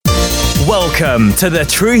Welcome to the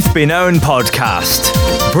Truth Be Known podcast,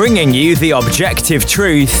 bringing you the objective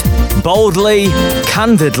truth boldly,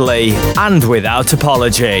 candidly, and without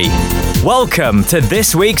apology. Welcome to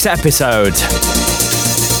this week's episode.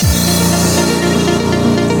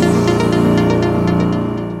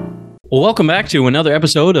 Well, welcome back to another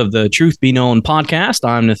episode of the Truth Be Known podcast.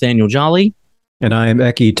 I'm Nathaniel Jolly. And I am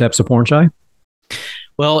Eki Tepsapornchai.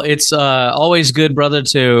 Well, it's always good, brother,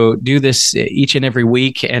 to do this each and every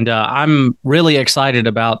week. And I'm really excited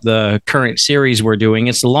about the current series we're doing.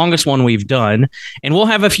 It's the longest one we've done, and we'll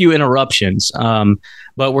have a few interruptions.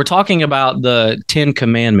 But we're talking about the 10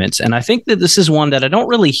 Commandments. And I think that this is one that I don't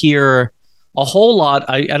really hear a whole lot.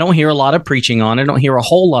 I don't hear a lot of preaching on. I don't hear a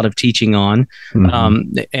whole lot of teaching on.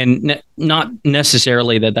 Not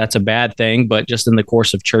necessarily that that's a bad thing, but just in the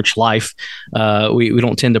course of church life, we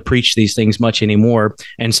don't tend to preach these things much anymore.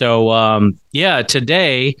 And so,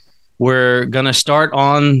 today we're going to start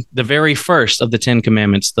on the very first of the 10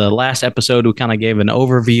 Commandments. The last episode, we kind of gave an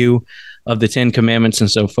overview of the 10 Commandments,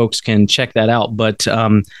 and so folks can check that out. But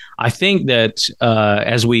I think that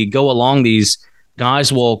as we go along these,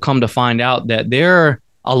 guys will come to find out that they're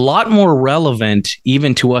a lot more relevant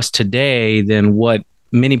even to us today than what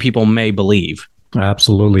many people may believe.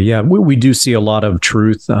 Absolutely. Yeah, we do see a lot of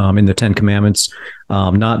truth in the 10 Commandments,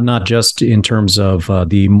 not just in terms of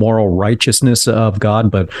the moral righteousness of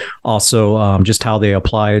God, but also just how they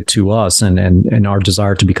apply it to us and our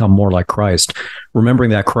desire to become more like Christ. Remembering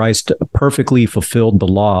that Christ perfectly fulfilled the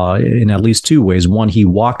law in at least two ways. One, he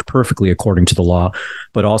walked perfectly according to the law,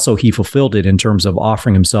 but also he fulfilled it in terms of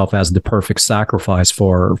offering himself as the perfect sacrifice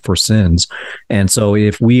for sins. And so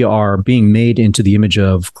if we are being made into the image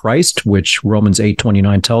of Christ, which Romans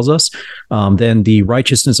 8:29 tells us, then the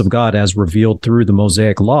righteousness of God as revealed through the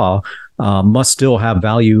Mosaic law must still have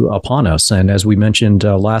value upon us. And as we mentioned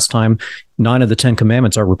last time, 9 of the 10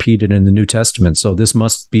 Commandments are repeated in the New Testament. So this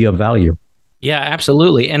must be of value. Yeah,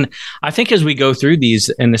 absolutely. And I think as we go through these,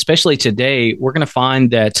 and especially today, we're going to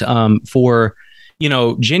find that for,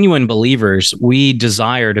 genuine believers, we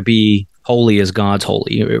desire to be holy as God's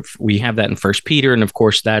holy. We have that in 1 Peter, and of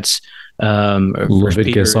course that's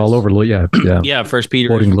Leviticus all over. Yeah. 1 Peter.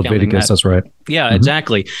 Quoting Leviticus, that's right. Yeah,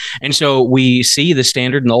 exactly. And so we see the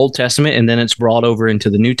standard in the Old Testament, and then it's brought over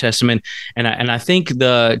into the New Testament. And I think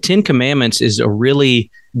the 10 Commandments is a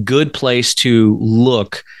really good place to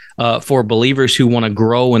look for believers who want to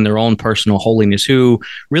grow in their own personal holiness, who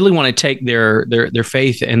really want to take their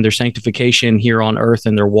faith and their sanctification here on earth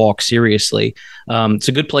and their walk seriously. It's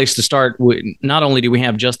a good place to start. Not only do we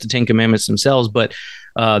have just the 10 Commandments themselves, but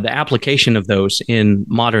the application of those in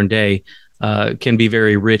modern day can be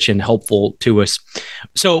very rich and helpful to us.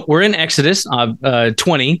 So we're in Exodus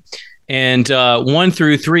 20 and 1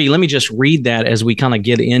 through 3. Let me just read that as we kind of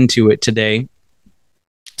get into it today.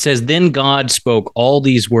 It says, "Then God spoke all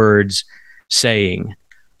these words, saying,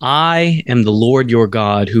 I am the Lord your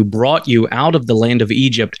God, who brought you out of the land of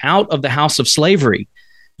Egypt, out of the house of slavery.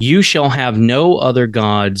 You shall have no other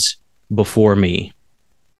gods before me."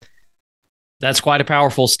 That's quite a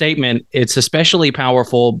powerful statement. It's especially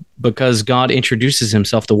powerful because God introduces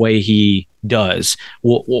himself the way he does.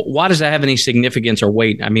 Why does that have any significance or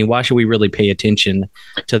weight? I mean, why should we really pay attention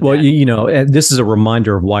to that? Well, this is a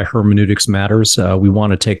reminder of why hermeneutics matters. We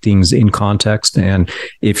want to take things in context. And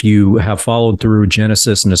if you have followed through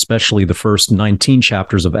Genesis and especially the first 19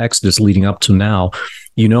 chapters of Exodus leading up to now,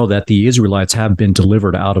 you know that the Israelites have been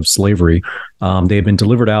delivered out of slavery. They've been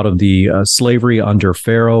delivered out of the slavery under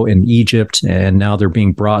Pharaoh in Egypt, and now they're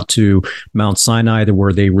being brought to Mount Sinai,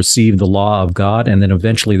 where they receive the law of God, and then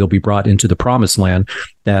eventually they'll be brought into the promised land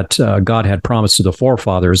that God had promised to the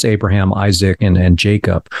forefathers, Abraham, Isaac, and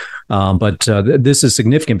Jacob. But this is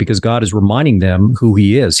significant because God is reminding them who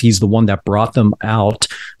he is. He's the one that brought them out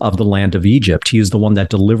of the land of Egypt. He is the one that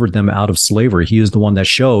delivered them out of slavery. He is the one that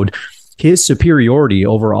showed his superiority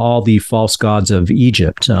over all the false gods of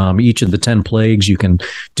Egypt. Each of the 10 plagues, you can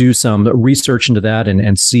do some research into that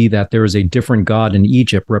and see that there is a different god in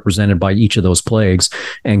Egypt represented by each of those plagues.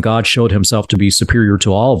 And God showed himself to be superior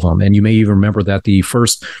to all of them. And you may even remember that the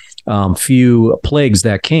first few plagues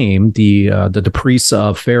that came, the priests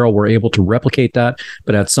of Pharaoh were able to replicate that,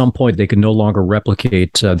 but at some point they could no longer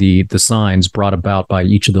replicate the signs brought about by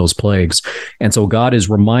each of those plagues. And so God is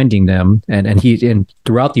reminding them, and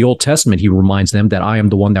throughout the Old Testament, he reminds them that I am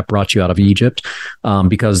the one that brought you out of Egypt,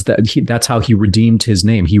 because that's how he redeemed his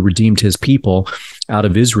name. He redeemed his people out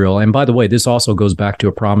of Israel. And by the way, this also goes back to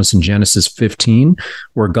a promise in Genesis 15,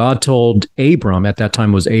 where God told Abram, at that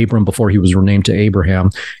time was Abram before he was renamed to Abraham,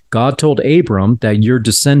 God told Abram that your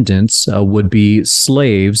descendants would be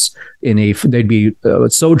slaves they'd be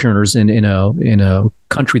sojourners in a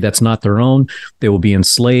country that's not their own. They will be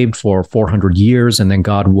enslaved for 400 years, and then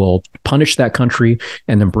God will punish that country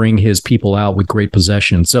and then bring his people out with great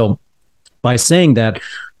possession. So by saying that,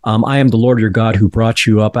 I am the Lord your God who brought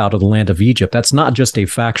you up out of the land of Egypt, that's not just a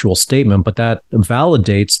factual statement, but that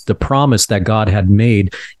validates the promise that God had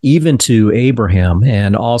made even to Abraham,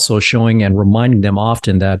 and also showing and reminding them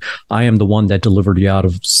often that I am the one that delivered you out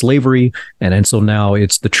of slavery. And so now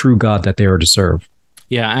it's the true God that they are to serve.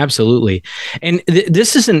 Yeah, absolutely. And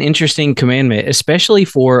this is an interesting commandment, especially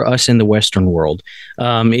for us in the Western world.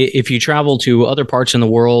 If you travel to other parts in the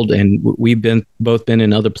world, and we've both been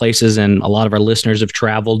in other places, and a lot of our listeners have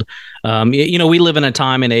traveled, we live in a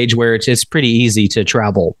time and age where it's pretty easy to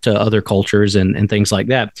travel to other cultures and things like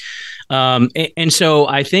that. And so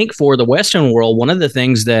I think for the Western world, one of the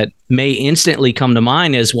things that may instantly come to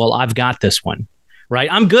mind is, well, I've got this one,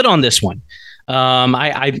 right? I'm good on this one.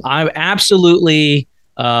 I absolutely...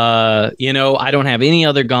 I don't have any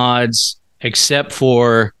other gods except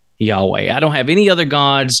for Yahweh. I don't have any other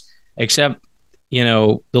gods except,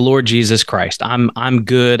 the Lord Jesus Christ. I'm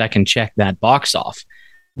good. I can check that box off.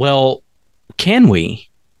 Well, can we?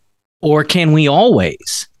 Or can we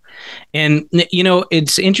always? And,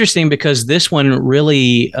 it's interesting because this one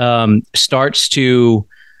really starts to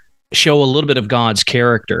show a little bit of God's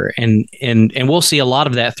character. And we'll see a lot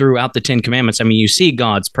of that throughout the Ten Commandments. I mean, you see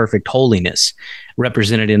God's perfect holiness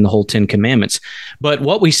represented in the whole Ten Commandments. But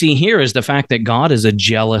what we see here is the fact that God is a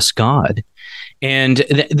jealous God. And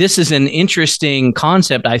this is an interesting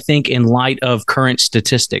concept, I think, in light of current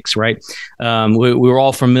statistics, right? We're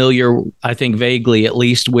all familiar, I think, vaguely, at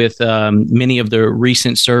least, with many of the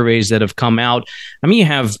recent surveys that have come out. I mean, you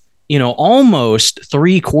have almost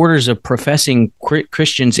 3/4 of professing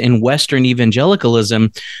Christians in Western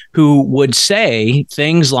evangelicalism who would say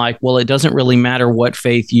things like, well, it doesn't really matter what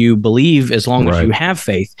faith you believe as long as you have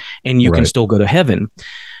faith, and you can still go to heaven.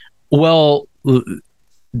 Well,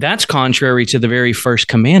 that's contrary to the very first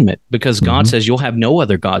commandment, because God says you'll have no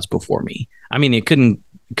other gods before me. I mean, it couldn't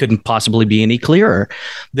possibly be any clearer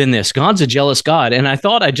than this. God's a jealous God. And I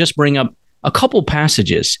thought I'd just bring up a couple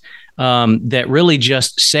passages that really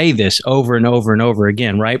just say this over and over and over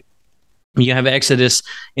again, right? You have Exodus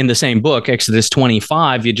in the same book, Exodus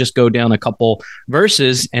 25. You just go down a couple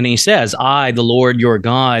verses, and he says, I, the Lord your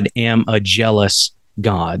God, am a jealous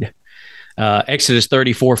God. Exodus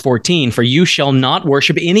 34:14, for you shall not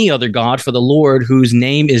worship any other God, for the Lord, whose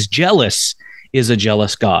name is jealous, is a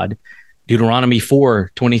jealous God. Deuteronomy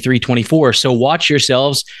 4:23-24, so watch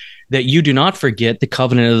yourselves that you do not forget the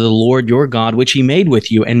covenant of the Lord your God, which he made with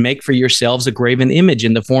you, and make for yourselves a graven image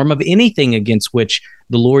in the form of anything against which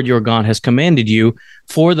the Lord your God has commanded you.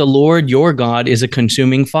 For the Lord your God is a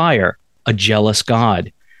consuming fire, a jealous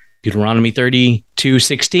God. Deuteronomy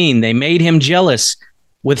 32:16, they made him jealous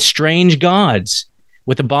with strange gods.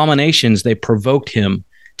 With abominations, they provoked him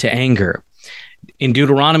to anger. In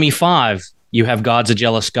Deuteronomy 5, you have God's a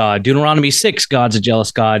jealous God. Deuteronomy 6, God's a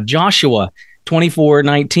jealous God. Joshua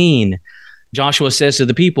 24:19, Joshua says to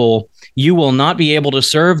the people, you will not be able to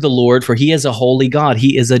serve the Lord, for he is a holy God.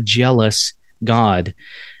 He is a jealous God.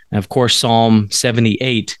 And of course, Psalm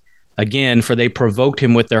 78, again, for they provoked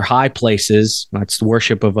him with their high places, that's the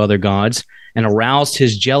worship of other gods, and aroused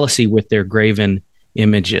his jealousy with their graven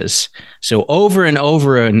images. So over and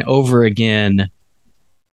over and over again,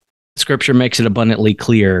 Scripture makes it abundantly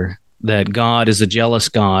clear that God is a jealous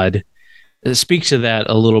God. Speak to that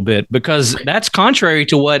a little bit, because that's contrary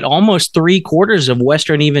to what almost 3/4 of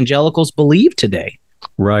Western evangelicals believe today.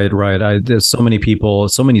 Right. There's so many people,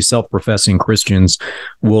 so many self-professing Christians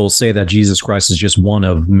will say that Jesus Christ is just one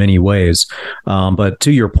of many ways. But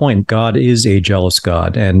to your point, God is a jealous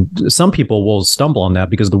God. And some people will stumble on that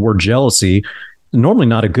because the word jealousy, normally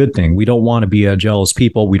not a good thing. We don't want to be a jealous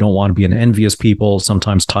people. We don't want to be an envious people,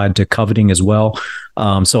 sometimes tied to coveting as well.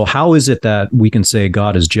 So how is it that we can say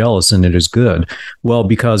God is jealous and it is good? Well,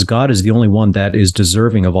 because God is the only one that is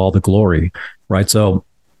deserving of all the glory, right? So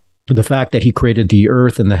the fact that he created the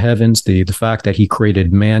earth and the heavens, the fact that he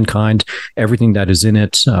created mankind, everything that is in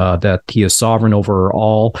it, that he is sovereign over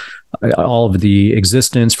all of the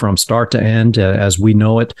existence from start to end, as we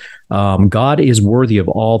know it. God is worthy of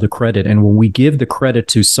all the credit. And when we give the credit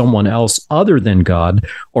to someone else other than God,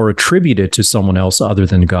 or attribute it to someone else other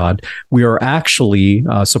than God, we are actually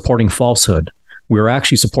supporting falsehood. we're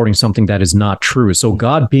actually supporting something that is not true. So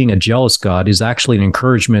God being a jealous God is actually an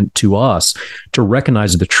encouragement to us to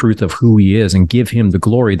recognize the truth of who he is and give him the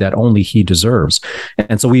glory that only he deserves.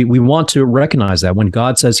 And so we want to recognize that when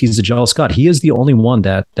God says he's a jealous God, he is the only one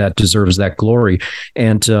that deserves that glory.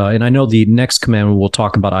 And I know the next commandment, we'll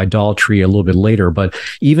talk about idolatry a little bit later, but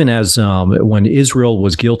even as when Israel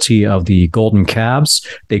was guilty of the golden calves,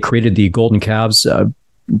 they created the golden calves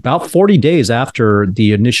about 40 days after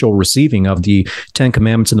the initial receiving of the 10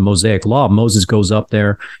 commandments in the Mosaic Law. Moses goes up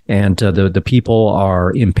there, and the people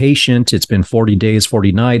are impatient. It's been 40 days,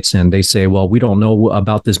 40 nights, and they say, well, we don't know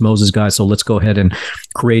about this Moses guy, so let's go ahead and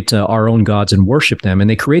create our own gods and worship them. And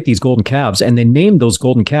they create these golden calves, and they name those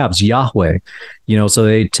golden calves Yahweh. So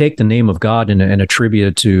they take the name of God and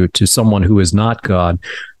attribute it to someone who is not God.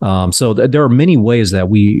 So there are many ways that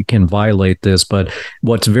we can violate this, but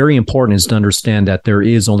what's very important is to understand that there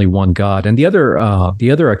is only one God. And the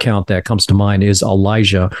other account that comes to mind is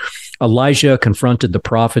Elijah. Elijah confronted the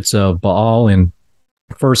prophets of Baal in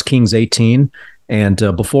 1 Kings 18. And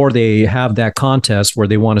before they have that contest where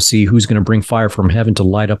they want to see who's going to bring fire from heaven to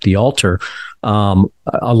light up the altar,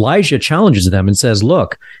 Elijah challenges them and says,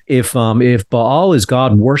 look, if Baal is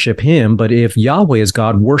God, worship him, but if Yahweh is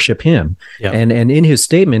God, worship him. Yeah. And in his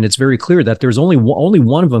statement, it's very clear that there's only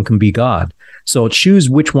one of them can be God. So choose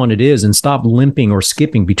which one it is and stop limping or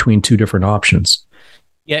skipping between two different options.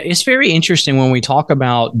 Yeah, it's very interesting when we talk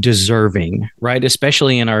about deserving, right?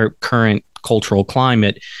 Especially in our current cultural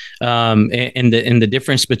climate, and the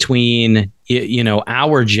difference between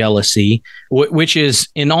our jealousy, which is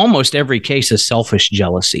in almost every case a selfish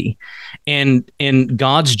jealousy, and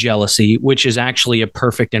God's jealousy, which is actually a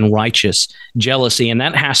perfect and righteous jealousy. And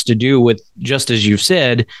that has to do with, just as you've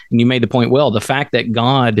said, and you made the point well, the fact that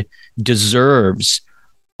God deserves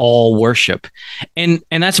all worship. And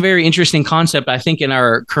that's a very interesting concept, I think, in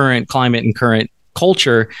our current climate and current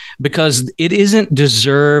culture, because it isn't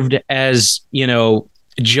deserved as,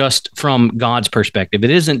 just from God's perspective. It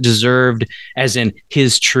isn't deserved as in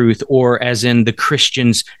his truth or as in the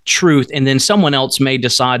Christian's truth. And then someone else may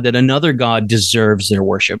decide that another God deserves their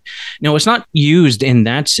worship. No, it's not used in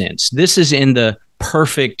that sense. This is in the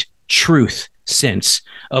perfect truth sense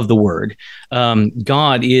of the word.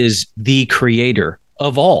 God is the creator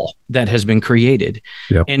of all that has been created.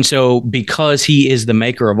 Yep. And so because he is the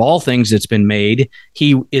maker of all things that's been made,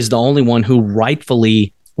 he is the only one who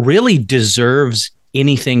rightfully really deserves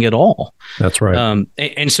anything at all. That's right.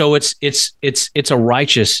 And so it's a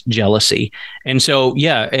righteous jealousy. And so,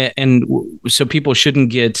 so people shouldn't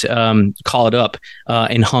get caught up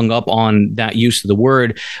and hung up on that use of the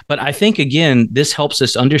word. But I think, again, this helps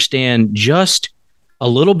us understand just a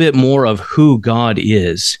little bit more of who God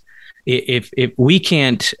is. If we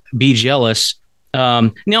can't be jealous,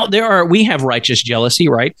 now we have righteous jealousy,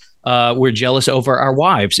 right? We're jealous over our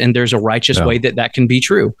wives, and there's a righteous way that can be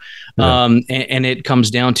true. And it comes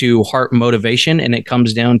down to heart motivation, and it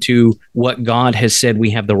comes down to what God has said we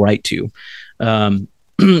have the right to,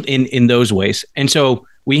 in those ways. And so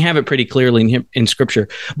we have it pretty clearly in Scripture,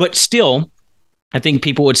 but still, I think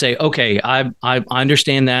people would say, okay, I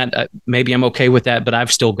understand that. Maybe I'm okay with that, but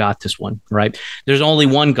I've still got this one, right? There's only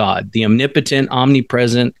one God, the omnipotent,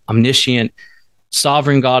 omnipresent, omniscient,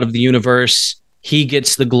 sovereign God of the universe. He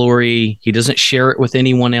gets the glory. He doesn't share it with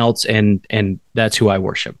anyone else, and that's who I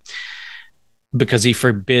worship. Because he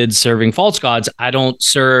forbids serving false gods. I don't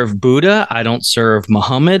serve Buddha. I don't serve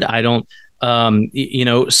Muhammad. I don't,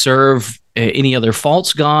 serve any other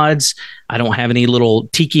false gods. I don't have any little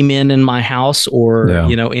tiki men in my house or,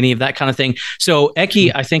 any of that kind of thing. So,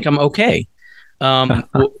 Eki, I think I'm okay.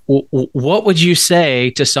 What would you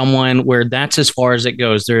say to someone where that's as far as it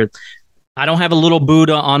goes? I don't have a little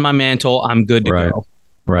Buddha on my mantle. I'm good to go.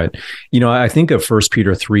 Right. I think of 1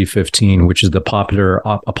 Peter 3:15, which is the popular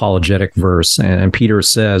apologetic verse. And Peter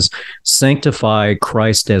says, sanctify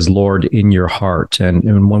Christ as Lord in your heart.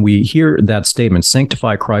 And when we hear that statement,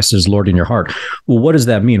 sanctify Christ as Lord in your heart, well, what does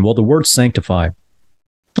that mean? Well, the word sanctify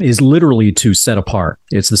is literally to set apart.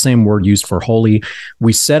 It's the same word used for holy.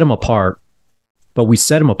 We set him apart, but we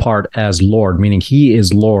set him apart as Lord, meaning he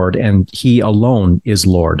is Lord and he alone is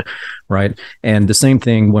Lord, right? And the same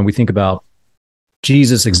thing when we think about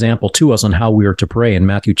Jesus' example to us on how we are to pray in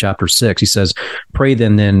Matthew chapter 6. He says, pray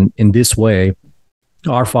then in this way,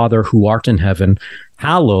 our Father who art in heaven,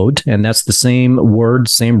 hallowed, and that's the same word,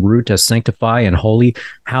 same root as sanctify and holy,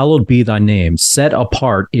 hallowed be thy name. Set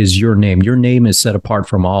apart is your name. Your name is set apart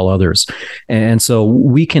from all others. And so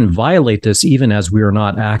we can violate this even as we are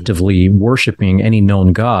not actively worshiping any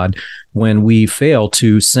known God when we fail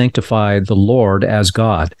to sanctify the Lord as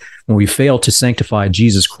God, when we fail to sanctify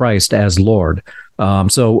Jesus Christ as Lord.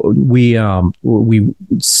 So we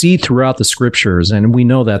see throughout the scriptures, and we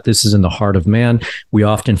know that this is in the heart of man. We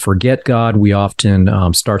often forget God. We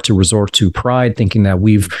often start to resort to pride, thinking that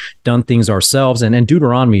we've done things ourselves. And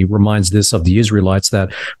Deuteronomy reminds this of the Israelites,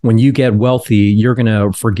 that when you get wealthy, you're going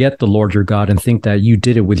to forget the Lord your God and think that you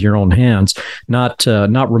did it with your own hands, not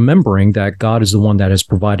remembering that God is the one that has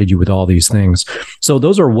provided you with all these things. So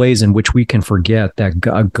those are ways in which we can forget that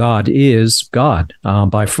God is God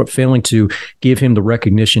by failing to give him the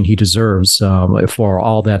recognition he deserves for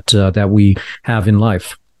all that we have in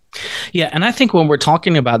life. Yeah, and I think when we're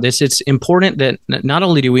talking about this, it's important that not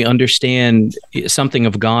only do we understand something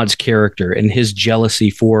of God's character and his jealousy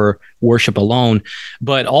for worship alone,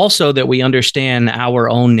 but also that we understand our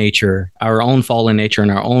own nature, our own fallen nature,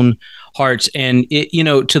 and our own hearts. And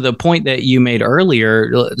to the point that you made earlier,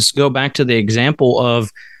 let's go back to the example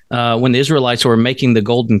of when the Israelites were making the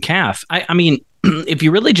golden calf. I mean, if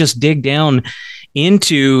you really just dig down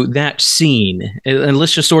into that scene, and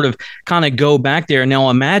let's just sort of kind of go back there. Now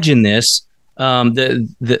imagine this.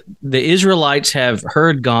 The Israelites have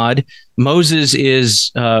heard God. Moses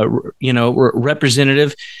is,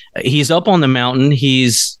 representative. He's up on the mountain.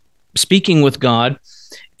 He's speaking with God,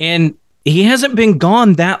 and he hasn't been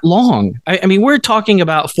gone that long. I mean, we're talking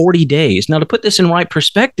about 40 days. Now, to put this in right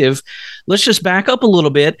perspective, let's just back up a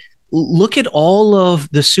little bit. Look at all of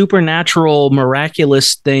the supernatural,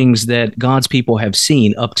 miraculous things that God's people have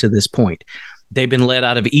seen up to this point. They've been led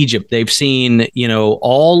out of Egypt. They've seen,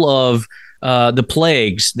 all of the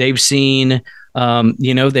plagues. They've seen,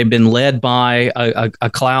 they've been led by a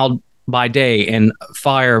cloud by day and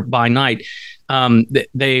fire by night.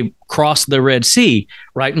 They crossed the Red Sea,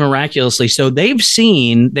 right? Miraculously. So they've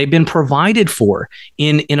been provided for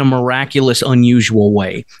in a miraculous, unusual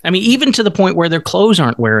way. I mean, even to the point where their clothes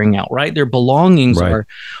aren't wearing out, right? Their belongings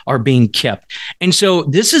are being kept. And so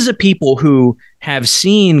this is a people who have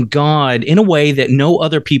seen God in a way that no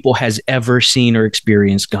other people has ever seen or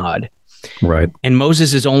experienced God. Right. And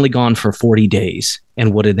Moses is only gone for 40 days.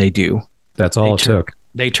 And what did they do? That's all it took.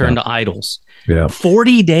 They turned to idols. Yeah.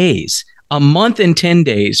 40 days. A month and 10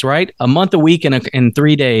 days, right? A month, a week, and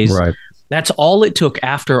 3 days. Right. That's all it took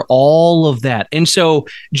after all of that. And so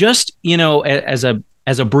just, as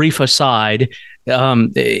a brief aside,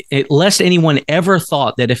 lest anyone ever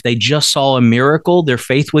thought that if they just saw a miracle, their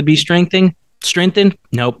faith would be strengthened.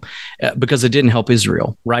 Nope, because it didn't help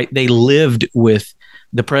Israel, right? They lived with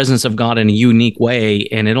the presence of God in a unique way,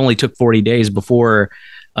 and it only took 40 days before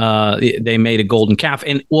they made a golden calf.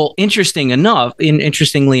 And well, interestingly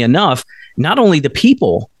enough, not only the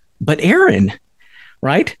people, but Aaron,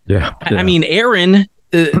 right? Yeah. I mean, Aaron,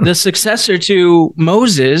 the successor to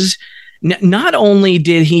Moses, not only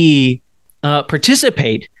did he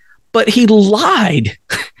participate, but he lied.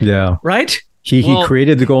 Yeah. Right? He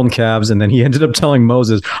created the golden calves, and then he ended up telling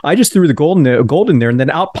Moses, I just threw the gold in there, and then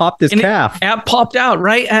out popped this calf. It popped out,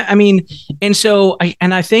 right? I mean, and so,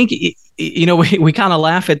 I think, we kind of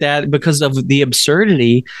laugh at that because of the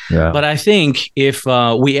absurdity. Yeah. But I think if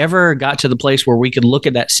we ever got to the place where we could look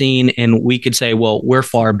at that scene and we could say, well, we're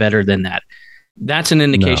far better than that, that's an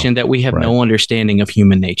indication that we have no understanding of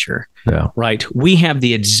human nature. Yeah. Right? We have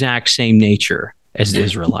the exact same nature as the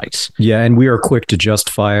Israelites. Yeah, and we are quick to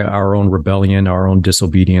justify our own rebellion, our own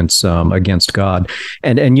disobedience against God.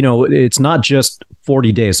 And it's not just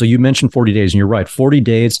 40 days. So you mentioned 40 days, and you're right. 40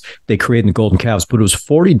 days they created the golden calves, but it was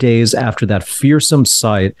 40 days after that fearsome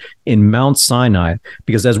sight in Mount Sinai.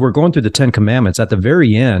 Because as we're going through the Ten Commandments, at the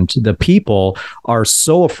very end, the people are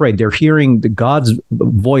so afraid. They're hearing God's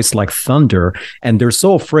voice like thunder, and they're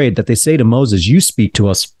so afraid that they say to Moses, "You speak to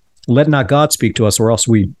us. Let not God speak to us, or else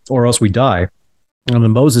we die." And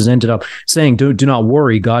then Moses ended up saying, do not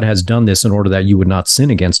worry, God has done this in order that you would not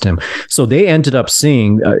sin against him. So they ended up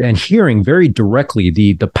seeing and hearing very directly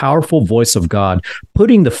the powerful voice of God,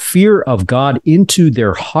 putting the fear of God into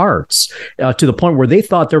their hearts to the point where they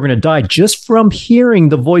thought they were going to die just from hearing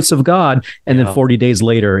the voice of God. And then 40 days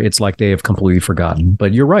later, it's like they have completely forgotten.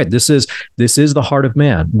 But you're right. This is the heart of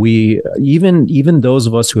man. We, even those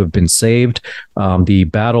of us who have been saved, the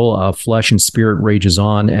battle of flesh and spirit rages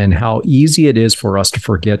on, and how easy it is for us to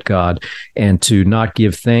forget God and to not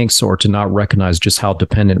give thanks or to not recognize just how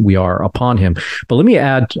dependent we are upon him. But let me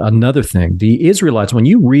add another thing. The Israelites, when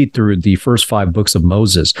you read through the first 5 books of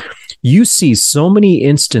Moses, you see so many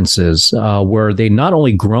instances where they not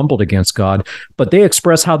only grumbled against God, but they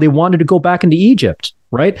express how they wanted to go back into Egypt.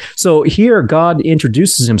 right? So here God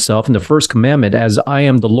introduces himself in the first commandment as I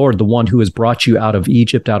am the Lord, the one who has brought you out of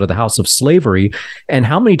Egypt, out of the house of slavery. And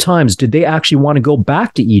how many times did they actually want to go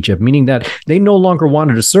back to Egypt, meaning that they no longer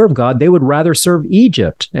wanted to serve God, they would rather serve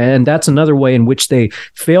Egypt. And that's another way in which they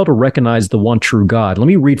fail to recognize the one true God. Let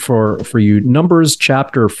me read for you Numbers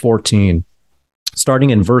chapter 14, starting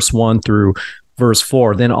in verse 1 through verse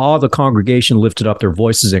 4. Then all the congregation lifted up their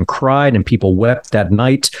voices and cried, and people wept that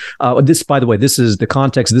night. This, by the way, this is the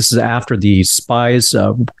context. This is after the spies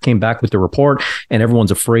came back with the report, and everyone's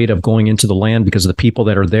afraid of going into the land because of the people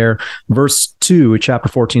that are there. Verse 2, chapter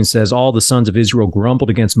 14 says, all the sons of Israel grumbled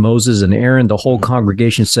against Moses and Aaron. The whole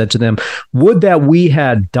congregation said to them, would that we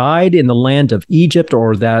had died in the land of Egypt,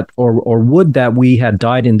 or would that we had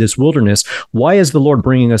died in this wilderness. Why is the Lord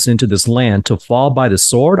bringing us into this land to fall by the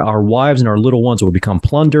sword? Our wives and our little ones will become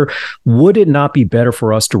plunder. Would it not be better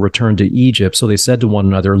for us to return to Egypt? So they said to one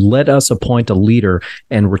another, let us appoint a leader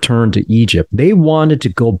and return to Egypt. They wanted to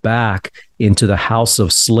go back into the house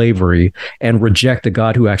of slavery and reject the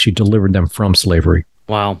God who actually delivered them from slavery.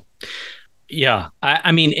 Wow. Yeah.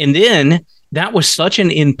 I mean, and then that was such an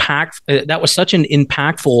impactful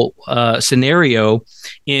scenario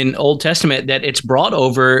in Old Testament that it's brought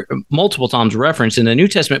over multiple times referenced in the New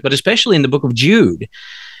Testament, but especially in the book of Jude.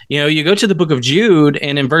 You know, you go to the book of Jude,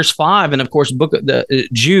 and in verse 5, and of course,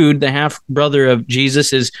 Jude, the half brother of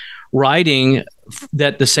Jesus, is writing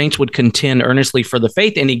that the saints would contend earnestly for the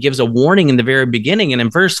faith, and he gives a warning in the very beginning. And in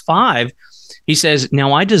verse 5, he says,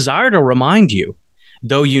 now I desire to remind you,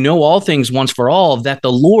 though you know all things once for all, that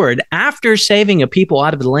the Lord, after saving a people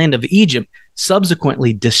out of the land of Egypt,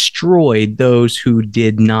 subsequently destroyed those who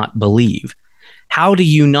did not believe. How do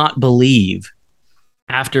you not believe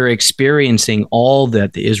after experiencing all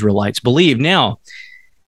that the Israelites believe? Now,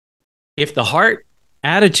 if the heart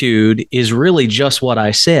attitude is really just what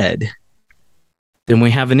I said, then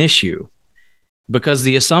we have an issue, because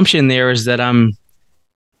the assumption there is that I'm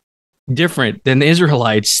different than the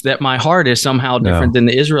Israelites, that my heart is somehow different than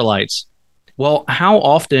the Israelites. Well, how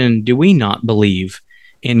often do we not believe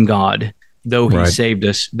in God, though he saved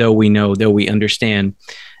us, though we know, though we understand?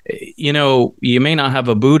 You know, you may not have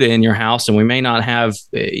a Buddha in your house, and we may not have,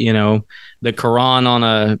 the Quran on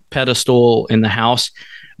a pedestal in the house,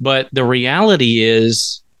 but the reality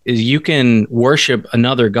is you can worship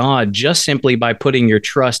another God just simply by putting your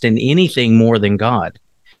trust in anything more than God.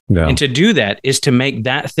 Yeah. And to do that is to make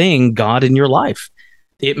that thing God in your life.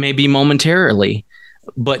 It may be momentarily,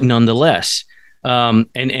 but nonetheless.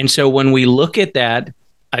 And so when we look at that,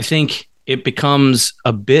 I think it becomes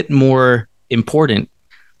a bit more important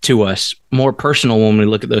to us, more personal when we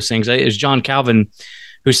look at those things. It's John Calvin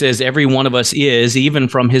who says, every one of us is, even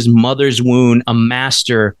from his mother's womb, a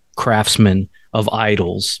master craftsman of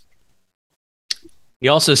idols. He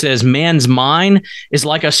also says, man's mind is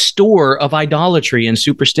like a store of idolatry and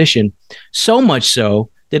superstition, so much so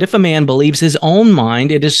that if a man believes his own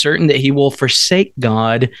mind, it is certain that he will forsake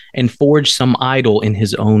God and forge some idol in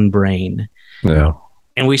his own brain. Yeah.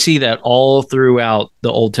 And we see that all throughout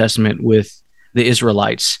the Old Testament with the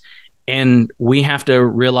Israelites. And we have to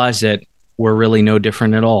realize that we're really no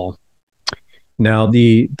different at all. Now,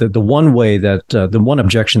 the one way that the one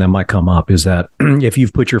objection that might come up is that if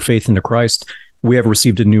you've put your faith into Christ, we have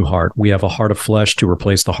received a new heart. We have a heart of flesh to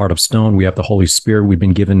replace the heart of stone. We have the Holy Spirit. We've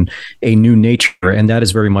been given a new nature, and that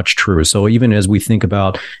is very much true. So even as we think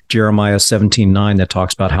about Jeremiah 17:9, that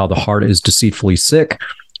talks about how the heart is deceitfully sick,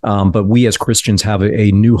 but we as Christians have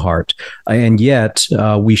a new heart. And yet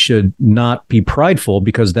we should not be prideful,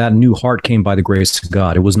 because that new heart came by the grace of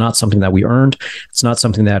God. It was not something that we earned. It's not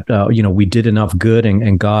something that, we did enough good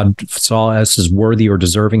and God saw us as worthy or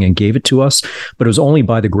deserving and gave it to us, but it was only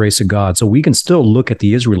by the grace of God. So we can still look at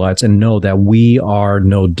the Israelites and know that we are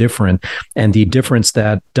no different. And the difference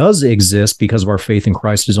that does exist because of our faith in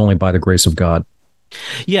Christ is only by the grace of God.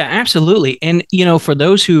 Yeah, absolutely. And, for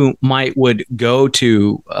those who would go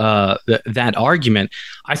to that argument,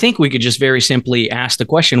 I think we could just very simply ask the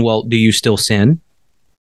question, well, do you still sin?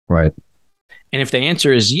 Right. And if the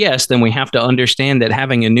answer is yes, then we have to understand that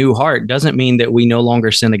having a new heart doesn't mean that we no longer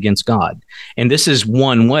sin against God. And this is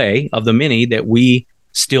one way of the many that we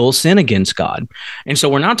still sin against God. And so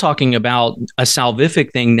we're not talking about a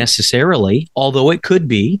salvific thing necessarily, although it could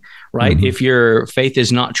be, right? Mm-hmm. If your faith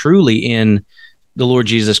is not truly in the Lord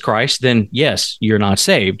Jesus Christ, then yes, you're not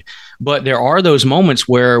saved. But there are those moments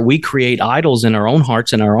where we create idols in our own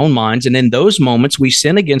hearts and our own minds. And in those moments, we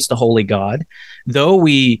sin against the holy God. Though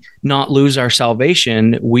we not lose our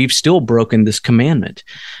salvation, we've still broken this commandment.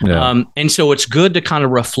 Yeah. And so it's good to kind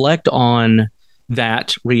of reflect on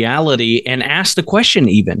that reality and ask the question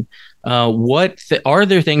even, Are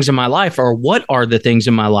there things in my life, or what are the things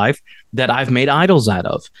in my life that I've made idols out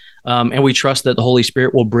of? And we trust that the Holy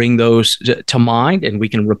Spirit will bring those to mind, and we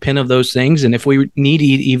can repent of those things. And if we need to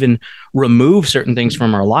even remove certain things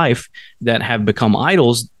from our life that have become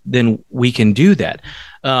idols, then we can do that.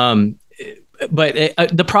 But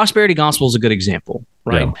the prosperity gospel is a good example,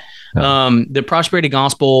 right? Yeah. The prosperity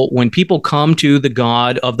gospel, when people come to the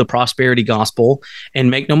God of the prosperity gospel,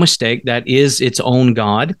 and make no mistake, that is its own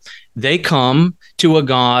God, they come to a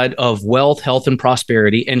God of wealth, health, and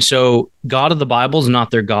prosperity. And so God of the Bible is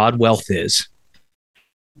not their God, wealth is.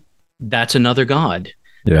 That's another God.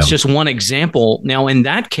 Yeah. It's just one example. Now, in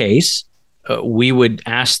that case, we would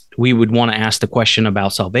want to ask the question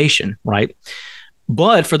about salvation, right?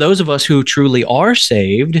 But for those of us who truly are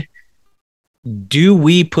saved, do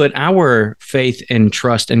we put our faith and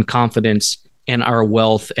trust and confidence in our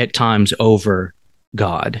wealth at times over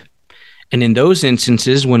God? And in those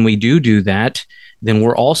instances, when we do that, then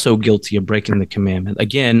we're also guilty of breaking the commandment.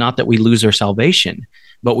 Again, not that we lose our salvation,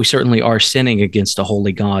 but we certainly are sinning against a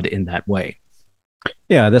holy God in that way.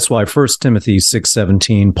 Yeah, that's why 1 Timothy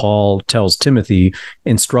 6:17, Paul tells Timothy,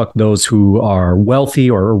 instruct those who are wealthy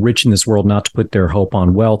or are rich in this world not to put their hope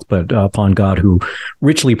on wealth, but upon God who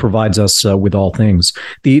richly provides us with all things.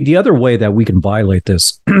 The other way that we can violate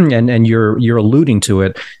this, and you're alluding to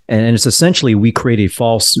it, and it's essentially we create a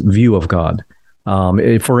false view of God.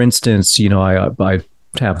 For instance, I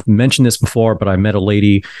have mentioned this before, but I met a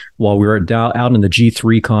lady while we were out in the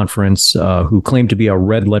G3 conference who claimed to be a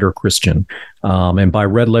red letter Christian. And by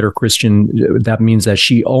red letter Christian, that means that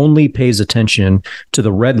she only pays attention to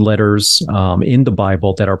the red letters in the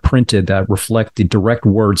Bible that are printed that reflect the direct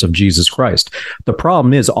words of Jesus Christ. The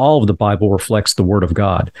problem is all of the Bible reflects the word of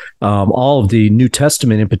God. All of the New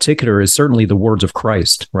Testament in particular is certainly the words of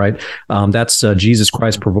Christ, right? That's Jesus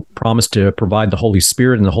Christ promised to provide the Holy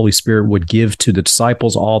Spirit, and the Holy Spirit would give to the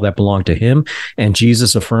disciples all that belonged to him. And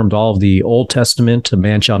Jesus affirmed all of the Old Testament,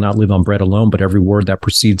 man shall not live on bread alone, but every word that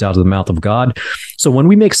proceeds out of the mouth of God. So when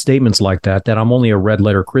we make statements like that I'm only a red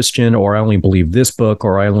letter Christian, or I only believe this book,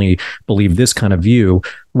 or I only believe this kind of view,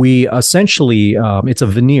 we essentially, it's a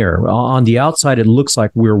veneer. On the outside, it looks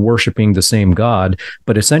like we're worshiping the same God,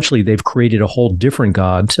 but essentially they've created a whole different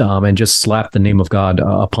God and just slapped the name of God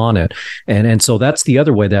upon it. And so that's the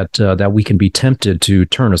other way that we can be tempted to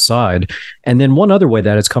turn aside. And then one other way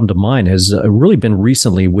that has come to mind has really been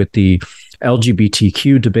recently with the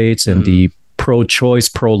LGBTQ debates and the pro-choice,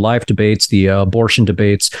 pro-life debates, the abortion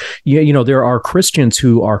debates. There are Christians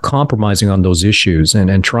who are compromising on those issues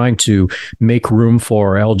and trying to make room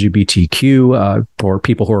for LGBTQ, for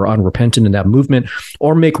people who are unrepentant in that movement,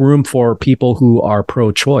 or make room for people who are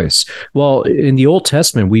pro-choice. Well, in the Old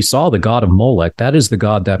Testament, we saw the god of Molech. That is the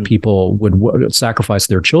god that people would sacrifice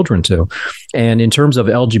their children to. And in terms of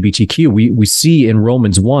LGBTQ, we see in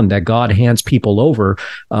Romans 1 that God hands people over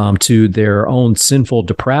to their own sinful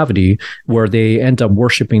depravity, where they end up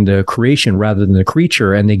worshiping the creation rather than the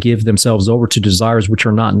creature, and they give themselves over to desires which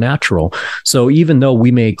are not natural. So even though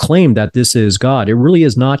we may claim that this is God, it really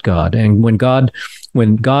is not God. And when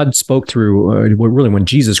God spoke through, when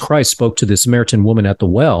Jesus Christ spoke to the Samaritan woman at the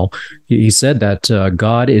well, he said that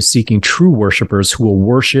God is seeking true worshipers who will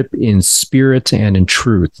worship in spirit and in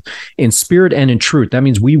truth. In spirit and in truth, that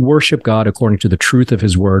means we worship God according to the truth of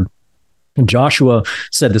his word. Joshua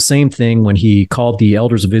said the same thing when he called the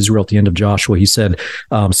elders of Israel at the end of Joshua. He said,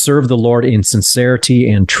 serve the Lord in sincerity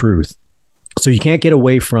and truth. So you can't get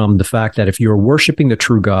away from the fact that if you're worshiping the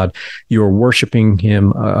true God, you're worshiping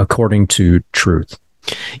him according to truth.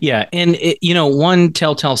 Yeah. And, one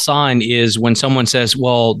telltale sign is when someone says,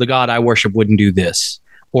 well, the God I worship wouldn't do this,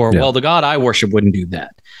 or, well, the God I worship wouldn't do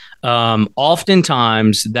that.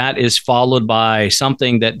 Oftentimes that is followed by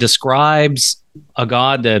something that describes a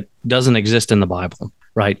God that doesn't exist in the Bible,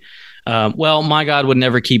 right? Well, my God would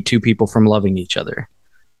never keep two people from loving each other.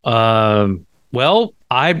 Well,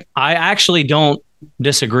 I actually don't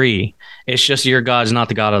disagree. It's just your God's not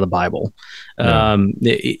the God of the Bible.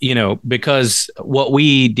 Because what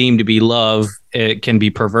we deem to be love, it can be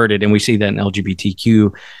perverted, and we see that in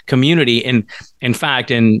LGBTQ community. And in fact,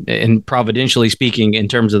 and providentially speaking, in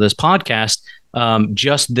terms of this podcast,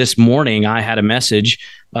 just this morning, I had a message,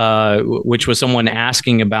 which was someone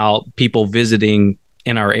asking about people visiting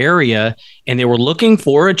in our area, and they were looking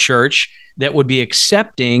for a church that would be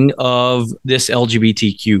accepting of this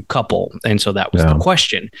LGBTQ couple. And so that was the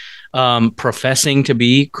question. Professing to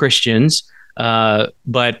be Christians,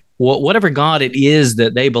 but whatever God it is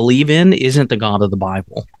that they believe in isn't the God of the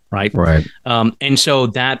Bible. Right. And so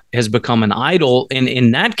that has become an idol. And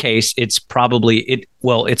in that case, it's probably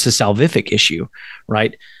it's a salvific issue.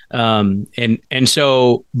 Right. And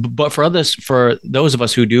so, but for those of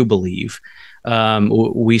us who do believe,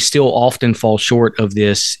 we still often fall short of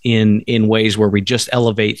this in ways where we just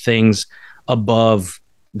elevate things above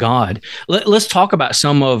God. Let's talk about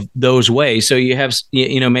some of those ways. So you have,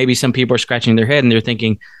 maybe some people are scratching their head and they're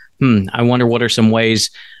thinking, I wonder what are some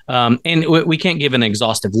ways. And we can't give an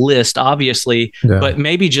exhaustive list, obviously, but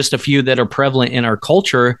maybe just a few that are prevalent in our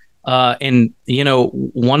culture. And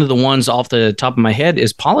one of the ones off the top of my head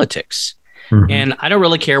is politics. Mm-hmm. And I don't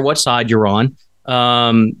really care what side you're on.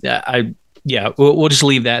 We'll just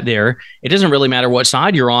leave that there. It doesn't really matter what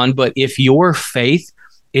side you're on, but if your faith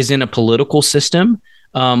is in a political system,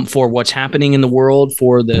 for what's happening in the world,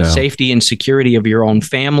 for the safety and security of your own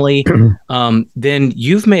family, then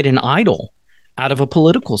you've made an idol out of a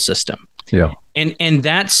political system. Yeah. And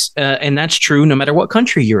that's true no matter what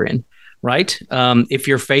country you're in, right? If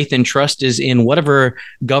your faith and trust is in whatever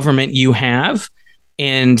government you have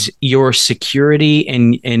and your security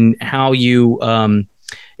and how you,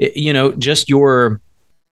 just your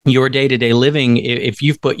day-to-day living, if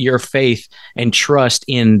you've put your faith and trust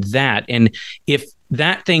in that, and if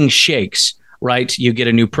that thing shakes, right, you get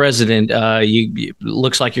a new president, it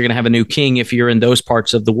looks like you're going to have a new king if you're in those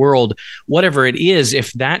parts of the world, whatever it is,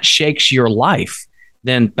 if that shakes your life,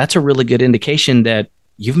 then that's a really good indication that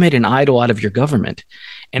you've made an idol out of your government.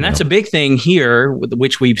 And that's a big thing here,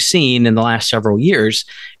 which we've seen in the last several years.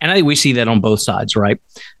 And I think we see that on both sides, right?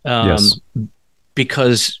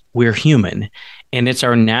 Because we're human and it's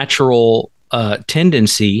our natural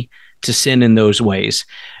tendency to sin in those ways.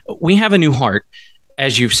 We have a new heart,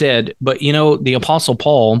 as you've said, but the Apostle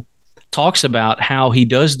Paul talks about how he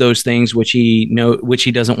does those things which he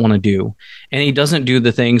doesn't want to do, and he doesn't do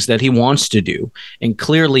the things that he wants to do. And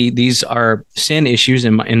clearly, these are sin issues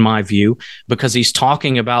in my view, because he's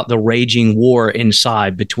talking about the raging war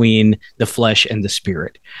inside between the flesh and the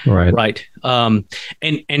spirit. Right. And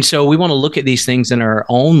so we want to look at these things in our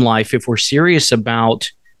own life if we're serious about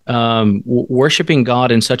worshiping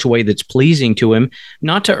God in such a way that's pleasing to him,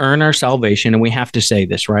 not to earn our salvation. And we have to say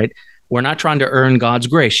this, right? We're not trying to earn God's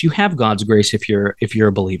grace. You have God's grace if you're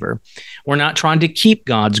a believer. We're not trying to keep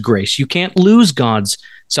God's grace. You can't lose God's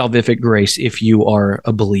salvific grace if you are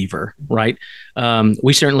a believer, right?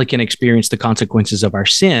 We certainly can experience the consequences of our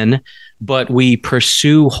sin, but we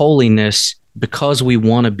pursue holiness because we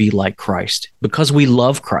want to be like Christ, because we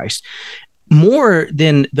love Christ. More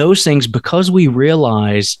than those things, because we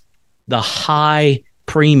realize the high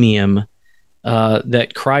premium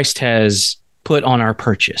that Christ has put on our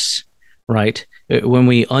purchase, right? When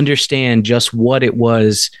we understand just what it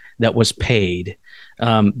was that was paid,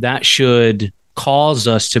 that should cause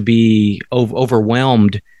us to be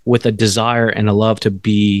overwhelmed with a desire and a love to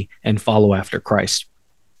be and follow after Christ.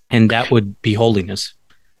 And that would be holiness.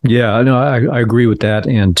 Yeah, no, I agree with that.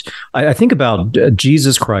 And I think about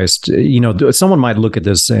Jesus Christ, someone might look at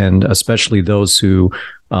this, and especially those who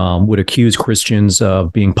would accuse Christians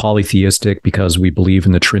of being polytheistic because we believe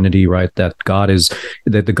in the Trinity, right? That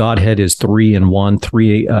the Godhead is three in one,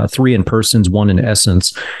 three in persons, one in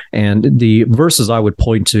essence. And the verses I would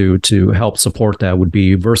point to help support that would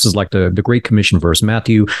be verses like the Great Commission verse,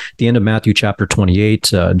 the end of Matthew chapter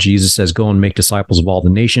 28. Jesus says, "Go and make disciples of all the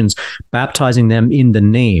nations, baptizing them in the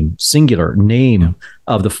name," singular name,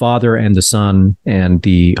 of the Father and the Son and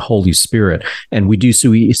the Holy Spirit. And we do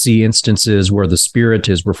see instances where the Spirit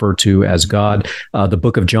is referred to as God. The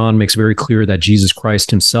book of John makes very clear that Jesus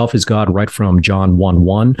Christ himself is God, right from John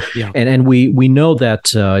 1:1. Yeah. And we know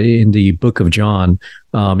that in the book of John,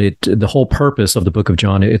 the whole purpose of the book of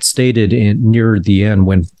John, it's stated near the end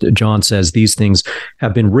when John says these things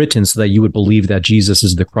have been written so that you would believe that Jesus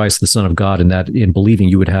is the Christ, the Son of God, and that in believing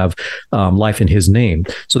you would have life in his name.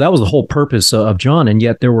 So that was the whole purpose of John. And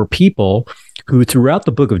yet there were people who throughout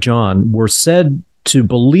the book of John were said to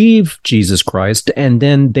believe Jesus Christ, and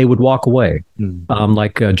then they would walk away.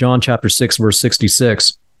 Like John chapter 6, verse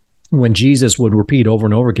 66. When Jesus would repeat over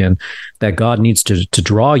and over again that God needs to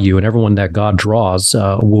draw you, and everyone that God draws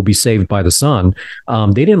will be saved by the Son,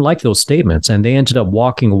 they didn't like those statements, and they ended up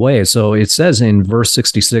walking away. So it says in verse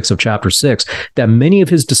 66 of chapter 6 that many of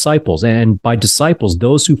his disciples, and by disciples,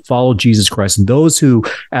 those who followed Jesus Christ, those who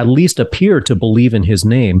at least appeared to believe in his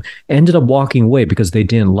name, ended up walking away because they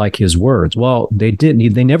didn't like his words. Well, they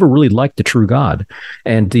didn't. They never really liked the true God.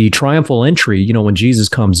 And the triumphal entry, when Jesus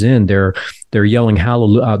comes in, they're yelling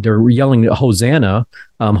hallelujah, they're yelling Hosanna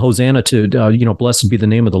Hosanna to, blessed be the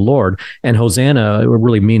name of the Lord. And Hosanna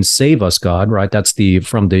really means save us, God, right? That's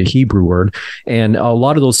from the Hebrew word. And a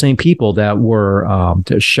lot of those same people that were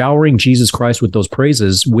showering Jesus Christ with those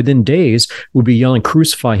praises within days would be yelling,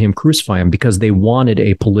 crucify him, because they wanted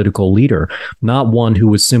a political leader, not one who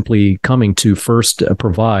was simply coming to first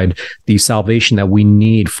provide the salvation that we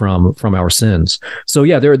need from our sins. So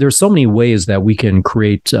yeah, there's so many ways that we can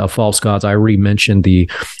create false gods. I already mentioned the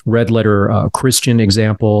red letter Christian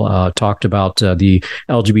example, talked about the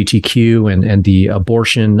LGBTQ and the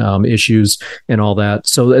abortion issues and all that.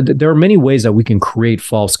 So there are many ways that we can create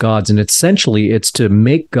false gods, and essentially it's to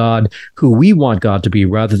make God who we want God to be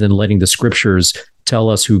rather than letting the scriptures tell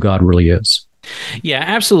us who God really is. Yeah,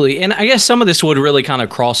 absolutely. And I guess some of this would really kind of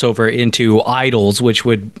cross over into idols, which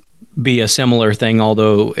would be a similar thing,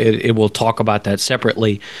 although it will talk about that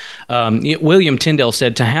separately. William Tyndale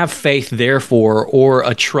said, to have faith, therefore, or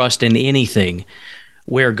a trust in anything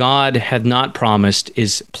where God hath not promised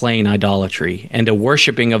is plain idolatry, and a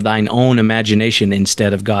worshiping of thine own imagination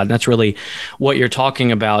instead of God. And that's really what you're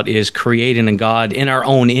talking about, is creating a God in our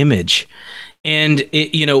own image. And,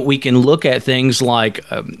 we can look at things like,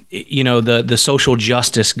 the social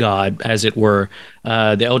justice God, as it were,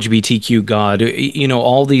 the LGBTQ God,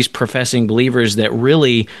 all these professing believers that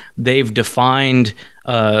really they've defined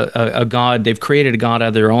a God, they've created a God out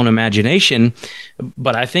of their own imagination.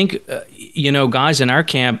 But I think, guys in our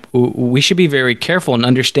camp, we should be very careful and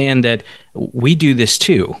understand that we do this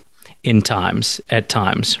too. At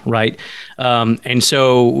times, right? And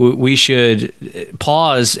so we should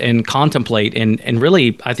pause and contemplate and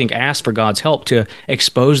really, I think, ask for God's help to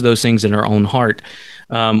expose those things in our own heart.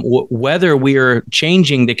 Whether we are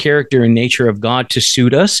changing the character and nature of God to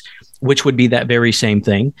suit us, which would be that very same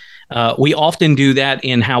thing. We often do that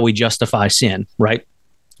in how we justify sin, right?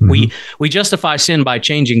 Mm-hmm. We justify sin by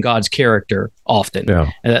changing God's character often. Yeah.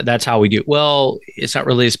 That's how we do. Well, it's not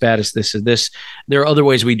really as bad as this is this. There are other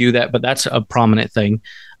ways we do that, but that's a prominent thing.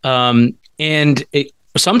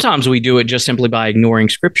 Sometimes we do it just simply by ignoring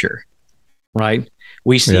Scripture, right?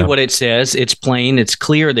 We see what it says. It's plain. It's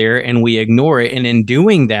clear there, and we ignore it. And in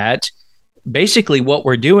doing that, basically what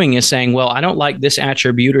we're doing is saying, well, I don't like this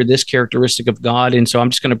attribute or this characteristic of God, and so I'm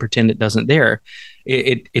just going to pretend it doesn't there.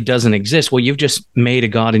 It doesn't exist. Well, you've just made a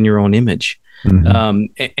God in your own image.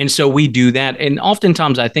 Mm-hmm. And so we do that. And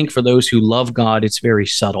oftentimes I think for those who love God, it's very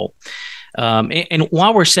subtle. And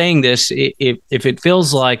while we're saying this, if it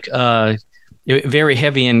feels like very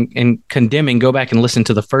heavy and condemning, go back and listen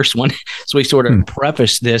to the first one. So we sort of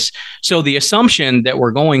preface this. So the assumption that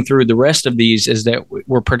we're going through the rest of these is that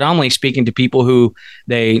we're predominantly speaking to people who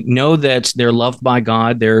they know that they're loved by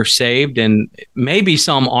God, they're saved, and maybe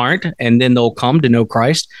some aren't, and then they'll come to know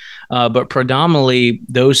Christ. But predominantly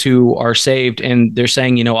those who are saved and they're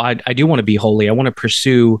saying, I do want to be holy. I want to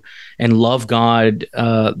pursue and love God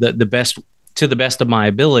the best, to the best of my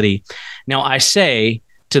ability. Now I say,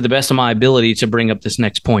 to the best of my ability, to bring up this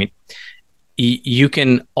next point. You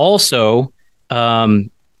can also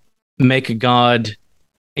make a God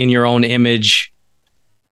in your own image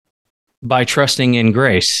by trusting in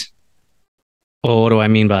grace. Well, what do I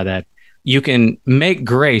mean by that? You can make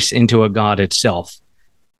grace into a God itself.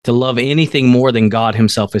 To love anything more than God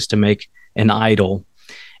himself is to make an idol.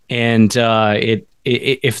 And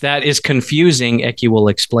if that is confusing, Eki will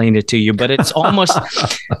explain it to you. But it's almost,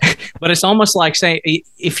 like saying,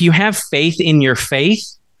 if you have faith in your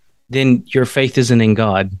faith, then your faith isn't in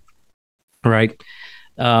God, right?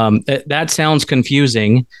 That sounds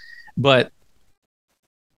confusing, but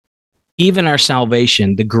even our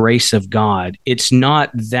salvation, the grace of God, it's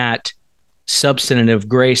not that substantive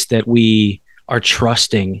grace that we are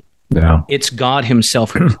trusting. Yeah. It's God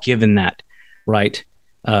himself who's given that, right?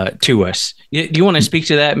 To us. Do you want to speak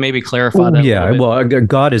to that? Maybe clarify that? Yeah. Well,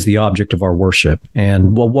 God is the object of our worship.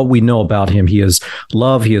 And what we know about him, he is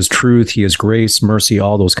love, he is truth, he is grace, mercy,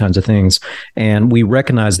 all those kinds of things. And we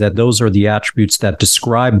recognize that those are the attributes that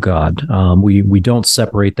describe God. We don't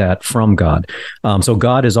separate that from God. So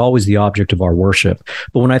God is always the object of our worship.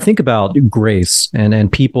 But when I think about grace,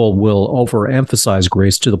 and people will overemphasize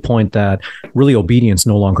grace to the point that really obedience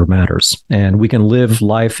no longer matters. And we can live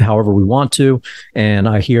life however we want to.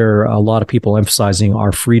 And I hear a lot of people emphasizing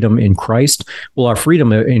our freedom in Christ. Well, our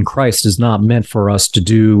freedom in Christ is not meant for us to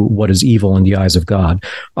do what is evil in the eyes of God.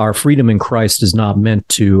 Our freedom in Christ is not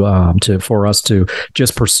meant for us to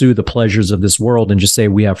just pursue the pleasures of this world and just say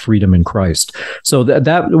we have freedom in Christ. So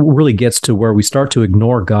that really gets to where we start to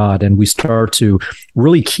ignore God and we start to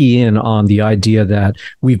really key in on the idea that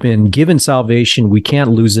we've been given salvation, we can't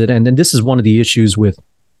lose it. And then this is one of the issues with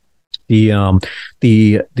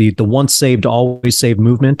The once saved, always saved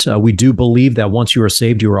movement. We do believe that once you are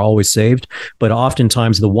saved, you are always saved. But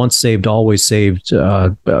oftentimes, the once saved, always saved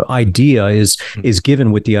idea is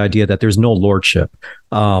given with the idea that there's no lordship.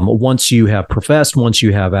 Once you have professed, once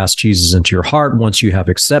you have asked Jesus into your heart, once you have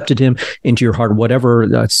accepted him into your heart,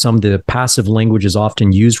 whatever some of the passive language is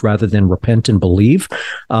often used rather than repent and believe,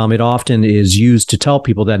 it often is used to tell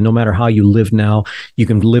people that no matter how you live now, you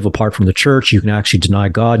can live apart from the church, you can actually deny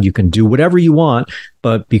God, you can do whatever you want,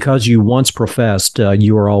 but because you once professed,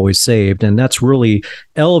 you are always saved. And that's really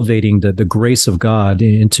elevating the grace of God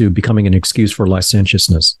into becoming an excuse for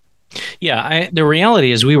licentiousness. Yeah, the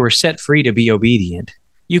reality is we were set free to be obedient.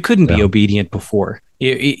 You couldn't be obedient before.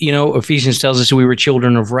 Ephesians tells us we were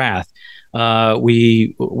children of wrath.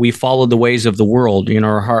 We followed the ways of the world.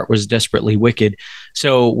 Our heart was desperately wicked.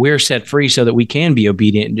 So we're set free so that we can be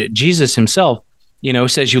obedient. Jesus himself,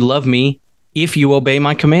 says, "You love me if you obey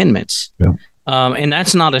my commandments." Yeah. And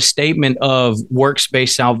that's not a statement of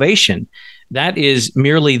works-based salvation. That is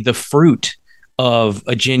merely the fruit of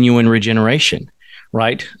a genuine regeneration.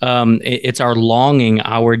 Right? It's our longing,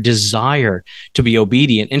 our desire to be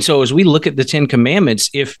obedient. And so as we look at the 10 Commandments,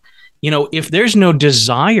 if there's no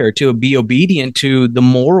desire to be obedient to the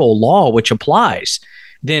moral law which applies,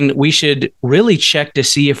 then we should really check to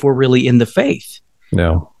see if we're really in the faith.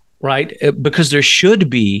 No. Right? Because there should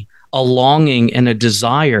be a longing and a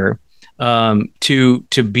desire to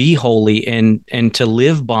be holy and to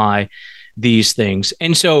live by these things.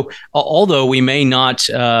 And so although we may not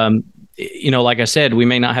like I said, we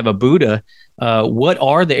may not have a Buddha. What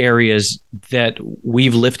are the areas that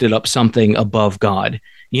we've lifted up something above God?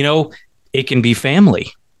 It can be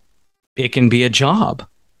family. It can be a job.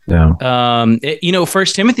 Yeah. 2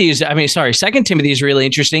 Timothy is really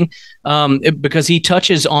interesting because he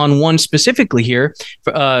touches on one specifically here.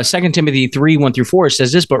 2 Timothy 3:1-4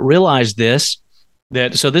 says this, but realize this,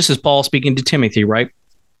 so this is Paul speaking to Timothy, right?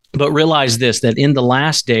 But realize this, that in the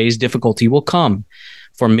last days, difficulty will come.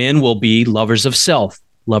 For men will be lovers of self,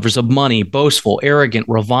 lovers of money, boastful, arrogant,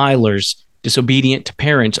 revilers, disobedient to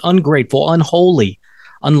parents, ungrateful, unholy,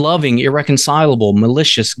 unloving, irreconcilable,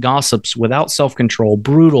 malicious, gossips, without self-control,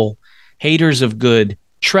 brutal, haters of good,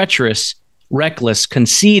 treacherous, reckless,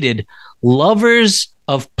 conceited, lovers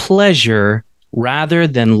of pleasure rather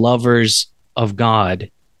than lovers of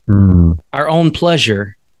God. Our own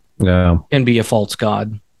pleasure can be a false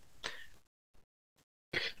god.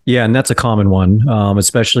 Yeah, and that's a common one,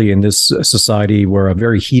 especially in this society. We're a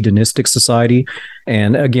very hedonistic society.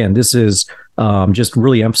 And again, this is just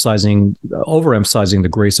really overemphasizing the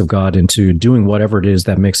grace of God into doing whatever it is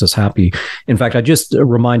that makes us happy. In fact, I just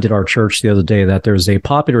reminded our church the other day that there's a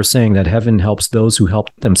popular saying that heaven helps those who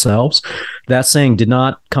help themselves. That saying did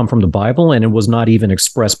not come from the Bible, and it was not even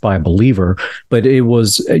expressed by a believer, but it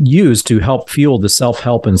was used to help fuel the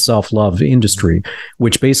self-help and self-love industry,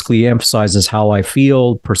 which basically emphasizes how I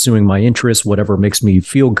feel, pursuing my interests, whatever makes me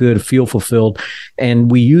feel good, feel fulfilled.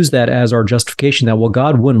 And we use that as our justification that, well,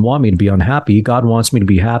 God wouldn't want me to be unhappy. God wants me to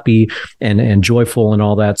be happy and joyful and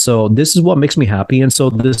all that. So this is what makes me happy. And so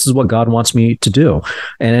this is what God wants me to do.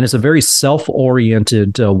 And it's a very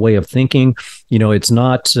self-oriented way of thinking. It's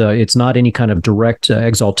not any kind of direct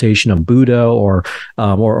exaltation of Buddha or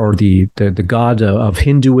the God of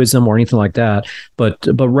Hinduism or anything like that, but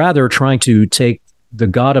rather trying to take the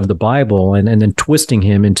God of the Bible and then twisting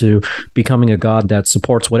him into becoming a God that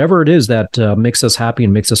supports whatever it is that makes us happy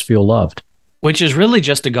and makes us feel loved. Which is really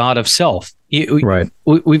just a God of self. Right.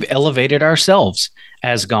 We've elevated ourselves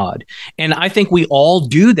as God. And I think we all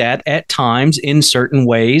do that at times in certain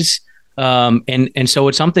ways. And so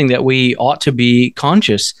it's something that we ought to be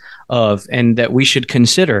conscious of and that we should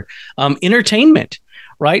consider. Entertainment,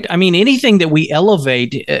 right? I mean, anything that we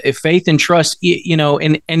elevate faith and trust,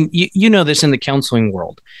 and you know this in the counseling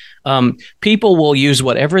world. People will use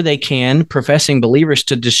whatever they can, professing believers,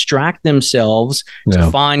 to distract themselves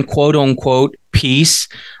to find quote unquote peace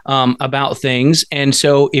about things. And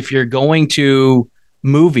so if you're going to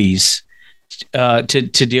movies to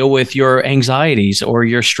deal with your anxieties or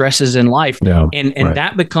your stresses in life, and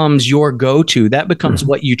that becomes your go-to, that becomes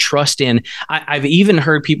what you trust in. I've even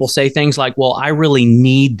heard people say things like, well, I really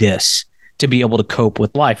need this to be able to cope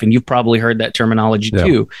with life. And you've probably heard that terminology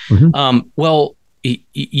too. Well,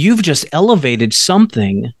 you've just elevated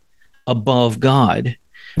something above God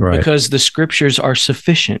because the scriptures are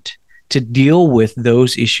sufficient to deal with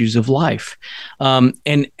those issues of life.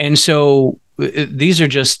 And so these are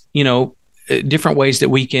just, different ways that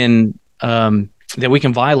we can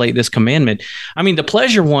violate this commandment. I mean, the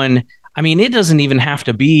pleasure one, it doesn't even have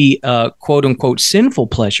to be quote unquote sinful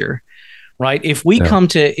pleasure, right? If we come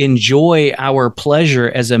to enjoy our pleasure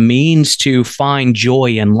as a means to find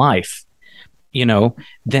joy in life,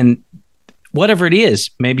 then whatever it is,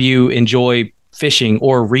 maybe you enjoy fishing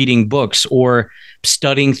or reading books or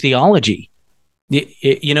studying theology.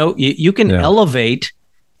 You can elevate,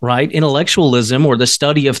 right, intellectualism or the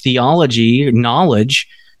study of theology, knowledge.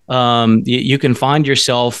 You can find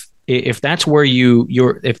yourself, if that's where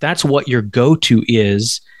if that's what your go-to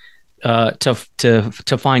is,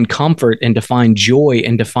 to find comfort and to find joy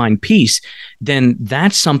and to find peace, then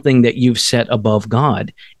that's something that you've set above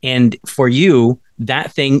God. And for you,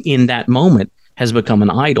 that thing in that moment has become an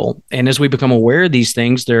idol. And as we become aware of these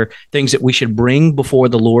things, they're things that we should bring before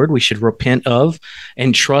the Lord, we should repent of,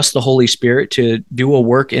 and trust the Holy Spirit to do a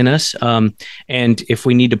work in us. And if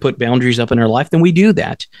we need to put boundaries up in our life, then we do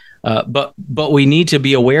that. But we need to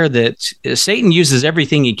be aware that Satan uses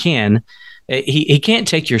everything he can. He can't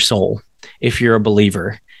take your soul if you're a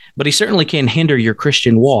believer, but he certainly can hinder your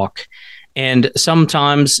Christian walk. And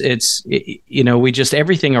sometimes it's, we just,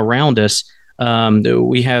 everything around us,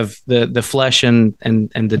 we have the flesh and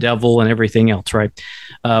the devil and everything else, right?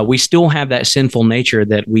 We still have that sinful nature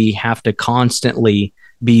that we have to constantly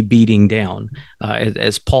be beating down,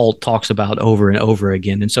 as Paul talks about over and over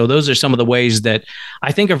again. And so those are some of the ways that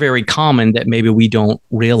I think are very common that maybe we don't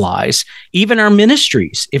realize. Even our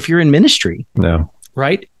ministries, if you're in ministry,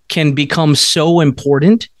 right, can become so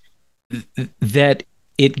important that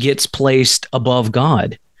it gets placed above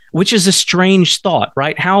God, which is a strange thought,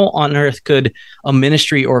 right? How on earth could a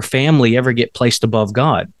ministry or family ever get placed above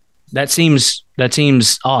God? That seems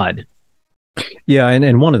odd. Yeah,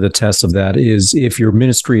 and one of the tests of that is if your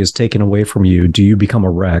ministry is taken away from you, do you become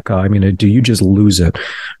a wreck? I mean, do you just lose it,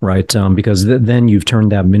 right? Because then you've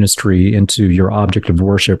turned that ministry into your object of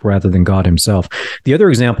worship rather than God himself. The other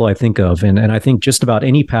example I think of, and I think just about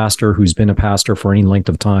any pastor who's been a pastor for any length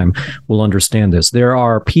of time will understand this. There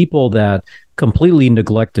are people that completely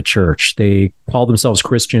neglect the church. They call themselves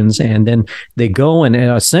Christians, and then they go and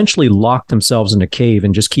essentially lock themselves in a cave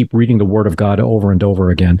and just keep reading the Word of God over and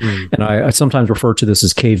over again. And I sometimes refer to this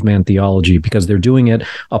as caveman theology, because they're doing it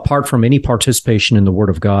apart from any participation in the Word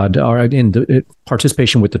of God, or in the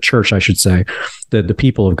participation with the church, I should say, the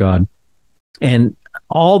people of God. And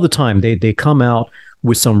all the time they come out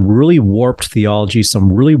with some really warped theology,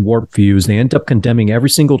 some really warped views. They end up condemning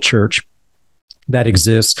every single church that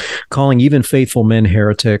exists, calling even faithful men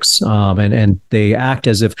heretics, and they act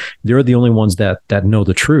as if they're the only ones that know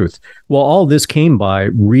the truth. Well, all this came by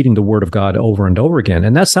reading the Word of God over and over again.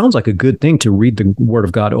 And that sounds like a good thing, to read the Word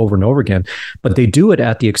of God over and over again, but they do it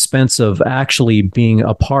at the expense of actually being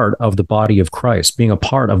a part of the body of Christ, being a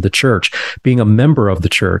part of the church, being a member of the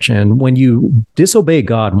church. And when you disobey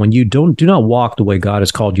God, when you do not walk the way God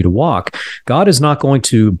has called you to walk, God is not going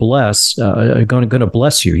to bless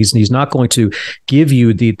you. He's not going to give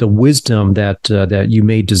you the wisdom that you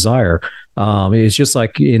may desire. It's just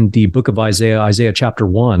like in the book of Isaiah chapter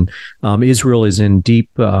 1, Israel is in deep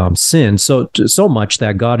sin, so much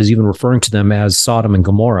that God is even referring to them as Sodom and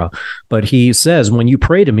Gomorrah. But he says, when you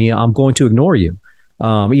pray to me, I'm going to ignore you.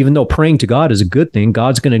 Even though praying to God is a good thing,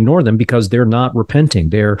 God's going to ignore them because they're not repenting.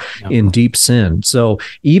 They're in deep sin. So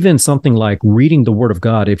even something like reading the Word of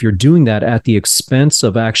God, if you're doing that at the expense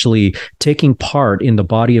of actually taking part in the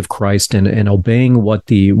body of Christ and obeying what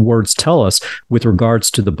the words tell us with regards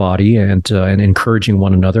to the body and encouraging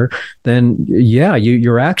one another, then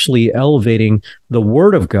you're actually elevating the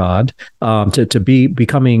Word of God to be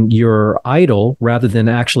becoming your idol rather than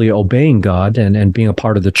actually obeying God and being a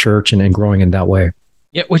part of the church and growing in that way.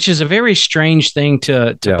 Yeah, which is a very strange thing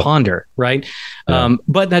to ponder, right? Yeah.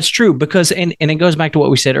 But that's true because, and it goes back to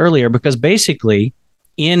what we said earlier, because basically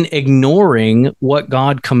in ignoring what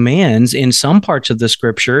God commands in some parts of the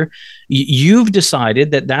scripture, you've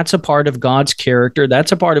decided that that's a part of God's character.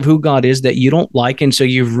 That's a part of who God is that you don't like. And so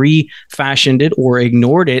you've refashioned it or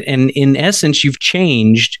ignored it. And in essence, you've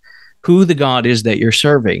changed who the God is that you're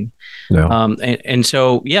serving. Yeah. And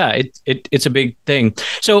so, it's a big thing.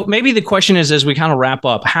 So maybe the question is, as we kind of wrap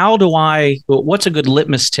up, what's a good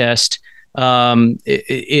litmus test for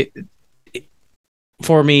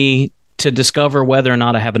me to discover whether or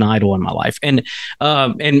not I have an idol in my life? And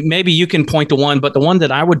maybe you can point to one, but the one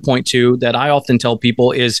that I would point to that I often tell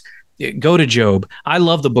people is go to Job. I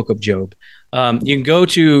love the book of Job. You can go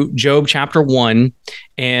to Job chapter 1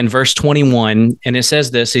 and verse 21, and it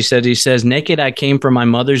says this. He says, naked I came from my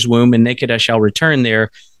mother's womb, and naked I shall return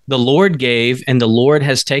there. The Lord gave, and the Lord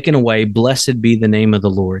has taken away. Blessed be the name of the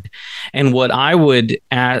Lord. And what I would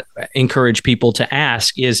encourage people to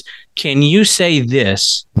ask is, can you say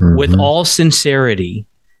this with all sincerity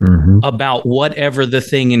about whatever the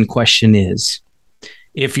thing in question is?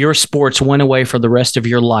 if your sports went away for the rest of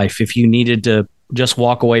your life, if you needed to just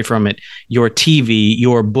walk away from it, your TV,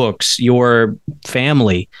 your books, your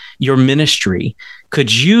family, your ministry,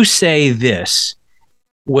 could you say this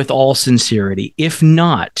with all sincerity? If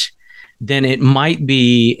not, then it might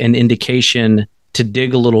be an indication to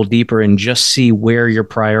dig a little deeper and just see where your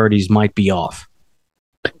priorities might be off.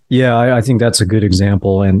 Yeah, I think that's a good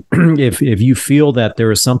example. And if you feel that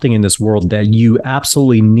there is something in this world that you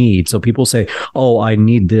absolutely need, so people say, "Oh, I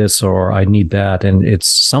need this" or "I need that," and it's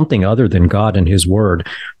something other than God and His Word,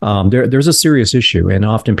 there's a serious issue. And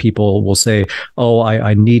often people will say, "Oh,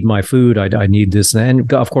 I need my food. I need this,"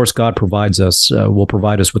 and of course, God provides us, will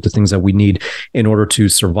provide us with the things that we need in order to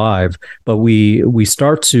survive. But we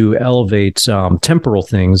start to elevate temporal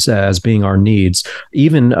things as being our needs,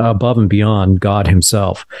 even above and beyond God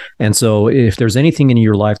Himself. And so if there's anything in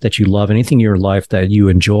your life that you love, anything in your life that you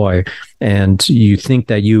enjoy, and you think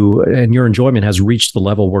that your enjoyment has reached the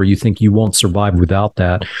level where you think you won't survive without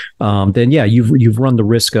that, then yeah, you've run the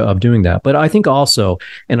risk of doing that. But I think also,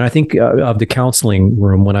 and I think of the counseling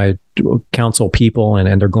room, when I counsel people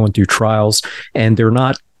and they're going through trials and they're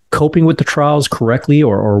not coping with the trials correctly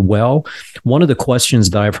or well, one of the questions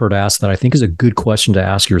that I've heard asked that I think is a good question to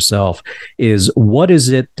ask yourself is, what is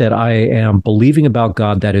it that I am believing about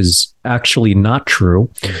God that is actually not true?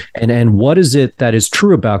 And what is it that is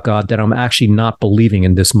true about God that I'm actually not believing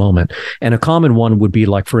in this moment? And a common one would be,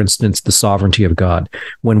 like, for instance, the sovereignty of God.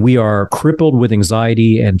 When we are crippled with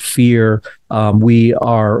anxiety and fear, we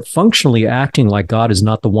are functionally acting like God is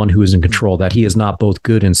not the one who is in control, that He is not both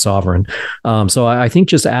good and sovereign. So I think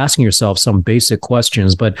just asking yourself some basic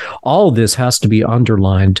questions, but all of this has to be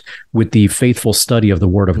underlined with the faithful study of the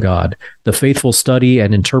Word of God, the faithful study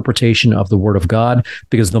and interpretation of the Word of God,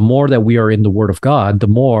 because the more that we are in the Word of God, the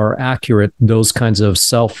more accurate those kinds of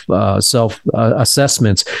self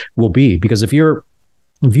assessments will be. Because if your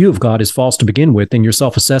view of God is false to begin with, then your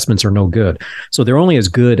self-assessments are no good. So they're only as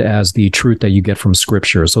good as the truth that you get from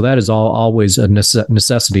Scripture. So that is always a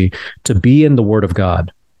necessity to be in the Word of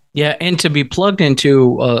God. Yeah, and to be plugged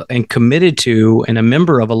into and committed to and a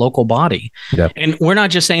member of a local body. Yep. And we're not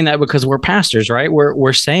just saying that because we're pastors, right?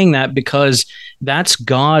 We're saying that because that's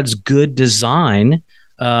God's good design.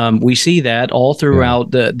 We see that all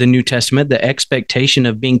throughout the New Testament, the expectation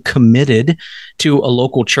of being committed to a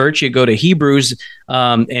local church. You go to Hebrews,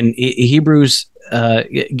 and Hebrews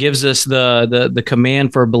gives us the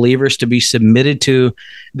command for believers to be submitted to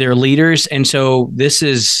their leaders. And so this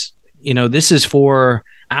is for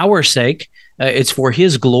our sake. It's for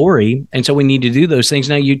His glory. And so we need to do those things.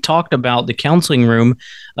 Now, you talked about the counseling room,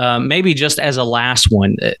 maybe just as a last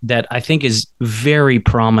one that I think is very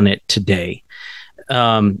prominent today.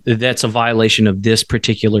 That's a violation of this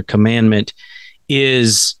particular commandment,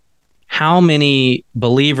 is how many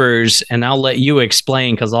believers, and I'll let you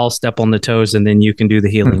explain because I'll step on the toes and then you can do the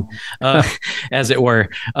healing, as it were.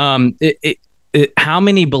 How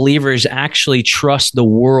many believers actually trust the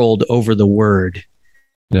world over the Word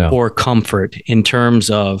for comfort in terms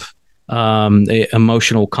of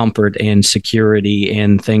emotional comfort and security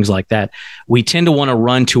and things like that? We tend to want to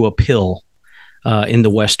run to a pill in the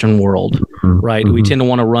Western world, right? Mm-hmm. We tend to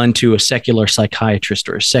want to run to a secular psychiatrist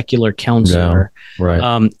or a secular counselor. Yeah, right.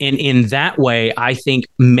 And in that way, I think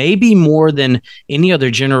maybe more than any other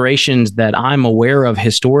generations that I'm aware of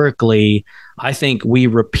historically, I think we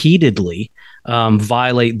repeatedly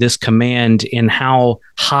violate this command in how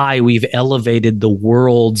high we've elevated the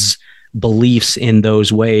world's beliefs in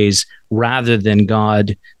those ways rather than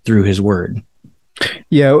God through His Word.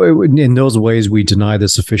 Yeah, in those ways, we deny the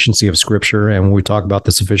sufficiency of Scripture. And when we talk about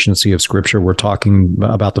the sufficiency of Scripture, we're talking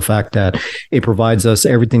about the fact that it provides us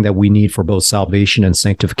everything that we need for both salvation and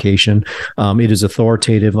sanctification. It is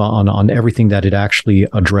authoritative on everything that it actually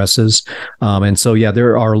addresses. And so, yeah,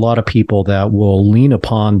 there are a lot of people that will lean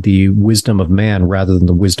upon the wisdom of man rather than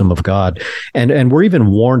the wisdom of God. And we're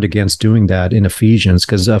even warned against doing that in Ephesians,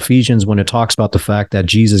 because Ephesians, when it talks about the fact that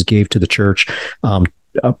Jesus gave to the church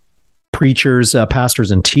preachers,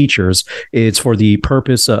 pastors, and teachers, it's for the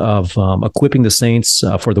purpose of equipping the saints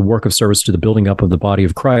for the work of service to the building up of the body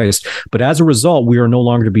of Christ. But as a result, we are no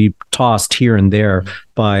longer to be tossed here and there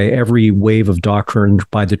by every wave of doctrine,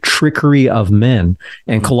 by the trickery of men.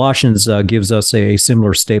 And Colossians gives us a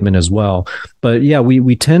similar statement as well. But yeah,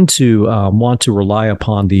 we tend to want to rely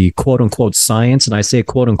upon the quote unquote science. And I say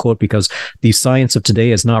quote unquote because the science of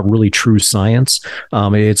today is not really true science.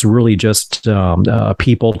 It's really just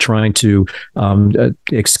people trying to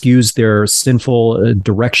excuse their sinful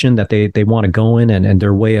direction that they want to go in, and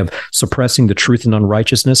their way of suppressing the truth and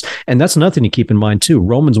unrighteousness. And that's nothing to keep in mind too.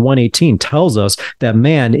 Romans 1:18 tells us that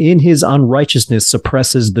man in his unrighteousness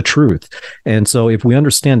suppresses the truth. And so if we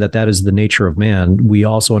understand that that is the nature of man, we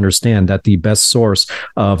also understand that the best source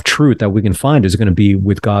of truth that we can find is going to be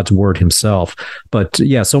with God's word himself. But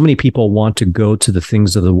yeah, so many people want to go to the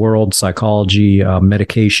things of the world, psychology,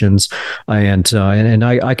 medications, and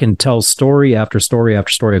I can tell story after story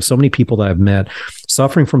after story of so many people that I've met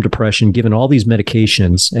suffering from depression, given all these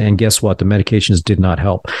medications, and guess what? The medications did not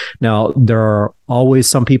help. Now, there are always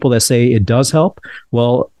some people that say it does help.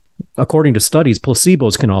 Well, according to studies,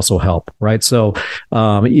 placebos can also help, right? So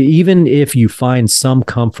even if you find some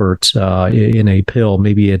comfort in a pill,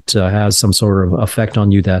 maybe it has some sort of effect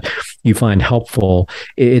on you that you find helpful,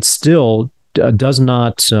 it still does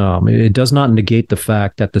not negate the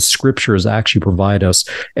fact that the scriptures actually provide us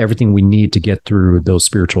everything we need to get through those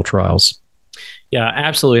spiritual trials. Yeah,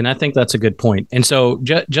 absolutely. And I think that's a good point. And so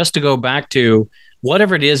just to go back to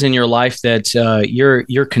whatever it is in your life that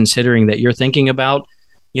you're considering, that you're thinking about,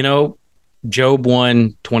 Job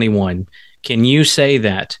 1:21, can you say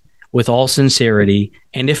that with all sincerity?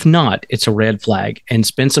 And if not, it's a red flag, and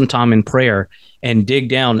spend some time in prayer and dig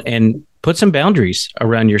down and put some boundaries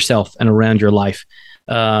around yourself and around your life.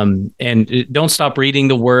 And don't stop reading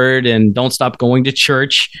the word, and don't stop going to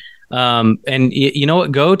church. And you know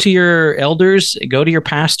what? Go to your elders, go to your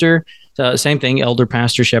pastor, same thing, elder,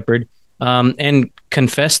 pastor, shepherd, and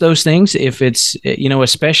confess those things. If it's,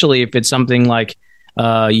 especially if it's something like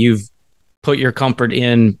you've put your comfort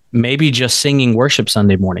in maybe just singing worship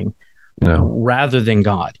Sunday morning rather than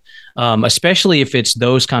God, especially if it's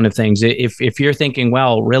those kind of things. If you're thinking,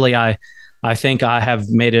 well, really, I think I have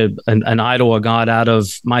made an idol, a God out of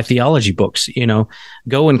my theology books,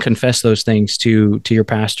 go and confess those things to your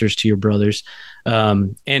pastors, to your brothers,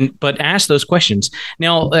 but ask those questions.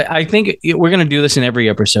 Now, I think we're going to do this in every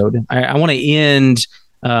episode. I want to end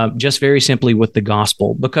just very simply with the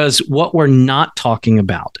gospel, because what we're not talking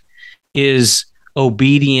about is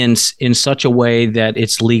obedience in such a way that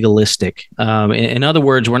it's legalistic. In other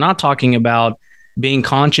words, we're not talking about being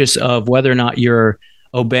conscious of whether or not you're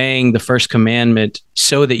obeying the first commandment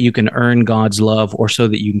so that you can earn God's love or so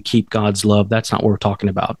that you can keep God's love. That's not what we're talking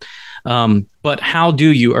about. But how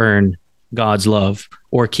do you earn God's love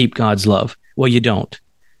or keep God's love? Well, you don't.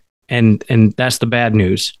 And that's the bad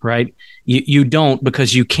news, right? You don't,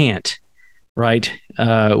 because you can't, right?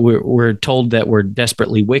 We're told that we're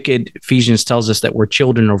desperately wicked. Ephesians tells us that we're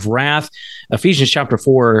children of wrath. Ephesians chapter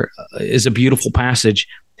 4 is a beautiful passage.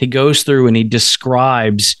 He goes through and he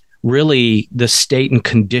describes really the state and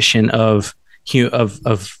condition of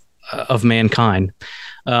mankind,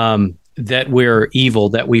 that we're evil,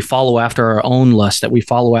 that we follow after our own lust, that we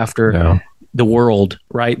follow after the world,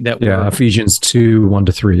 right? Ephesians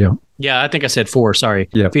 2:1-3. Yeah, I think I said 4. Sorry,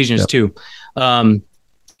 yep. Ephesians 2.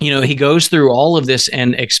 He goes through all of this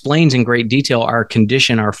and explains in great detail our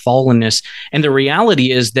condition, our fallenness, and the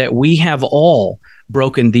reality is that we have all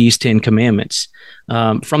broken these 10 commandments.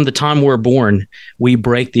 From the time we're born, we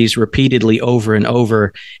break these repeatedly over and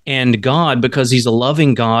over. And God, because he's a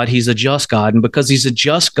loving God, he's a just God. And because he's a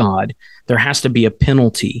just God, there has to be a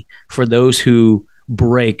penalty for those who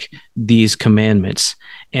break these commandments.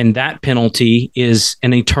 And that penalty is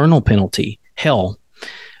an eternal penalty, hell.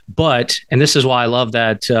 But, and this is why I love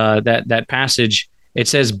that passage. It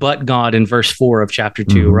says, but God in verse 4 of chapter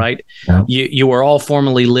 2, right? Yeah. You were all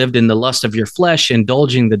formerly lived in the lust of your flesh,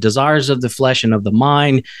 indulging the desires of the flesh and of the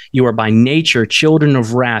mind. You are by nature children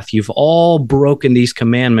of wrath. You've all broken these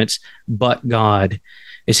commandments, but God.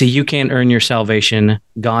 You see, you can't earn your salvation.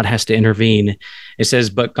 God has to intervene. It says,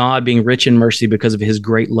 but God, being rich in mercy because of his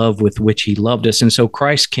great love with which he loved us. And so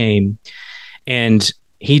Christ came and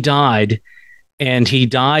he died, and he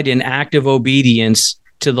died in active obedience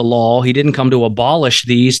to the law. He didn't come to abolish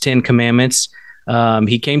these 10 commandments.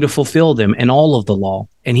 He came to fulfill them and all of the law.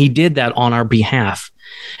 And he did that on our behalf.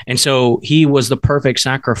 And so he was the perfect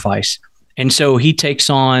sacrifice. And so he takes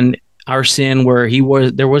on our sin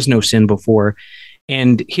where there was no sin before.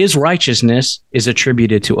 And his righteousness is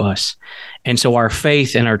attributed to us. And so our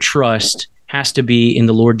faith and our trust has to be in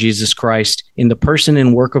the Lord Jesus Christ, in the person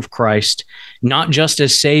and work of Christ, not just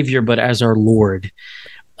as Savior, but as our Lord.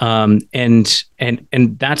 And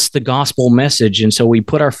that's the gospel message. And so we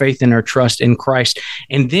put our faith and our trust in Christ.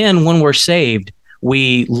 And then when we're saved,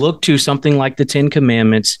 we look to something like the 10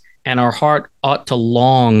 Commandments, and our heart ought to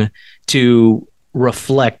long to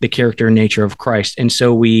reflect the character and nature of Christ. And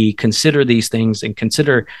so we consider these things and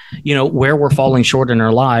consider, where we're falling short in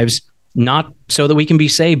our lives, not so that we can be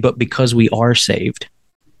saved, but because we are saved.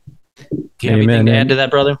 Do you have anything to add to that,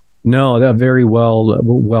 brother? No, that very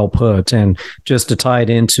well put. And just to tie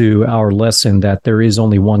it into our lesson that there is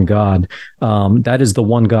only one God, that is the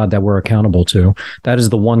one God that we're accountable to. That is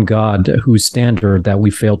the one God whose standard that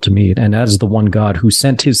we failed to meet. And that is the one God who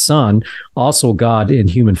sent his son, also God in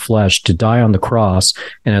human flesh, to die on the cross.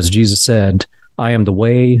 And as Jesus said, I am the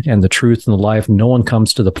way and the truth and the life. No one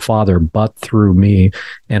comes to the Father but through me.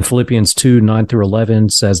 And Philippians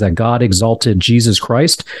 2:9-11 says that God exalted Jesus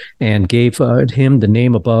Christ and gave him the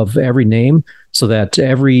name above every name, so that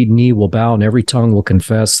every knee will bow and every tongue will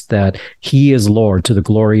confess that he is Lord, to the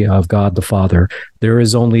glory of God the Father. There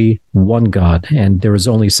is only one God, and there is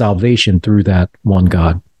only salvation through that one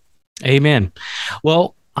God. Amen.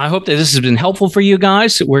 Well, I hope that this has been helpful for you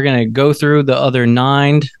guys. We're going to go through the other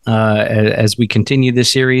 9 as we continue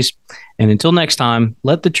this series. And until next time,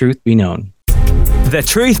 let the truth be known. The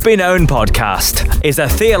Truth Be Known podcast is a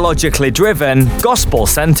theologically driven,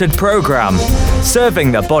 gospel-centered program,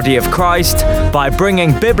 serving the body of Christ by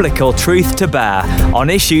bringing biblical truth to bear on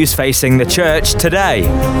issues facing the church today.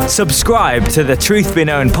 Subscribe to the Truth Be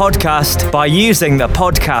Known podcast by using the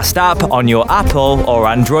podcast app on your Apple or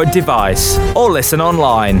Android device, or listen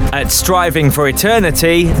online at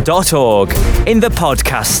strivingforeternity.org in the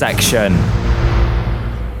podcast section.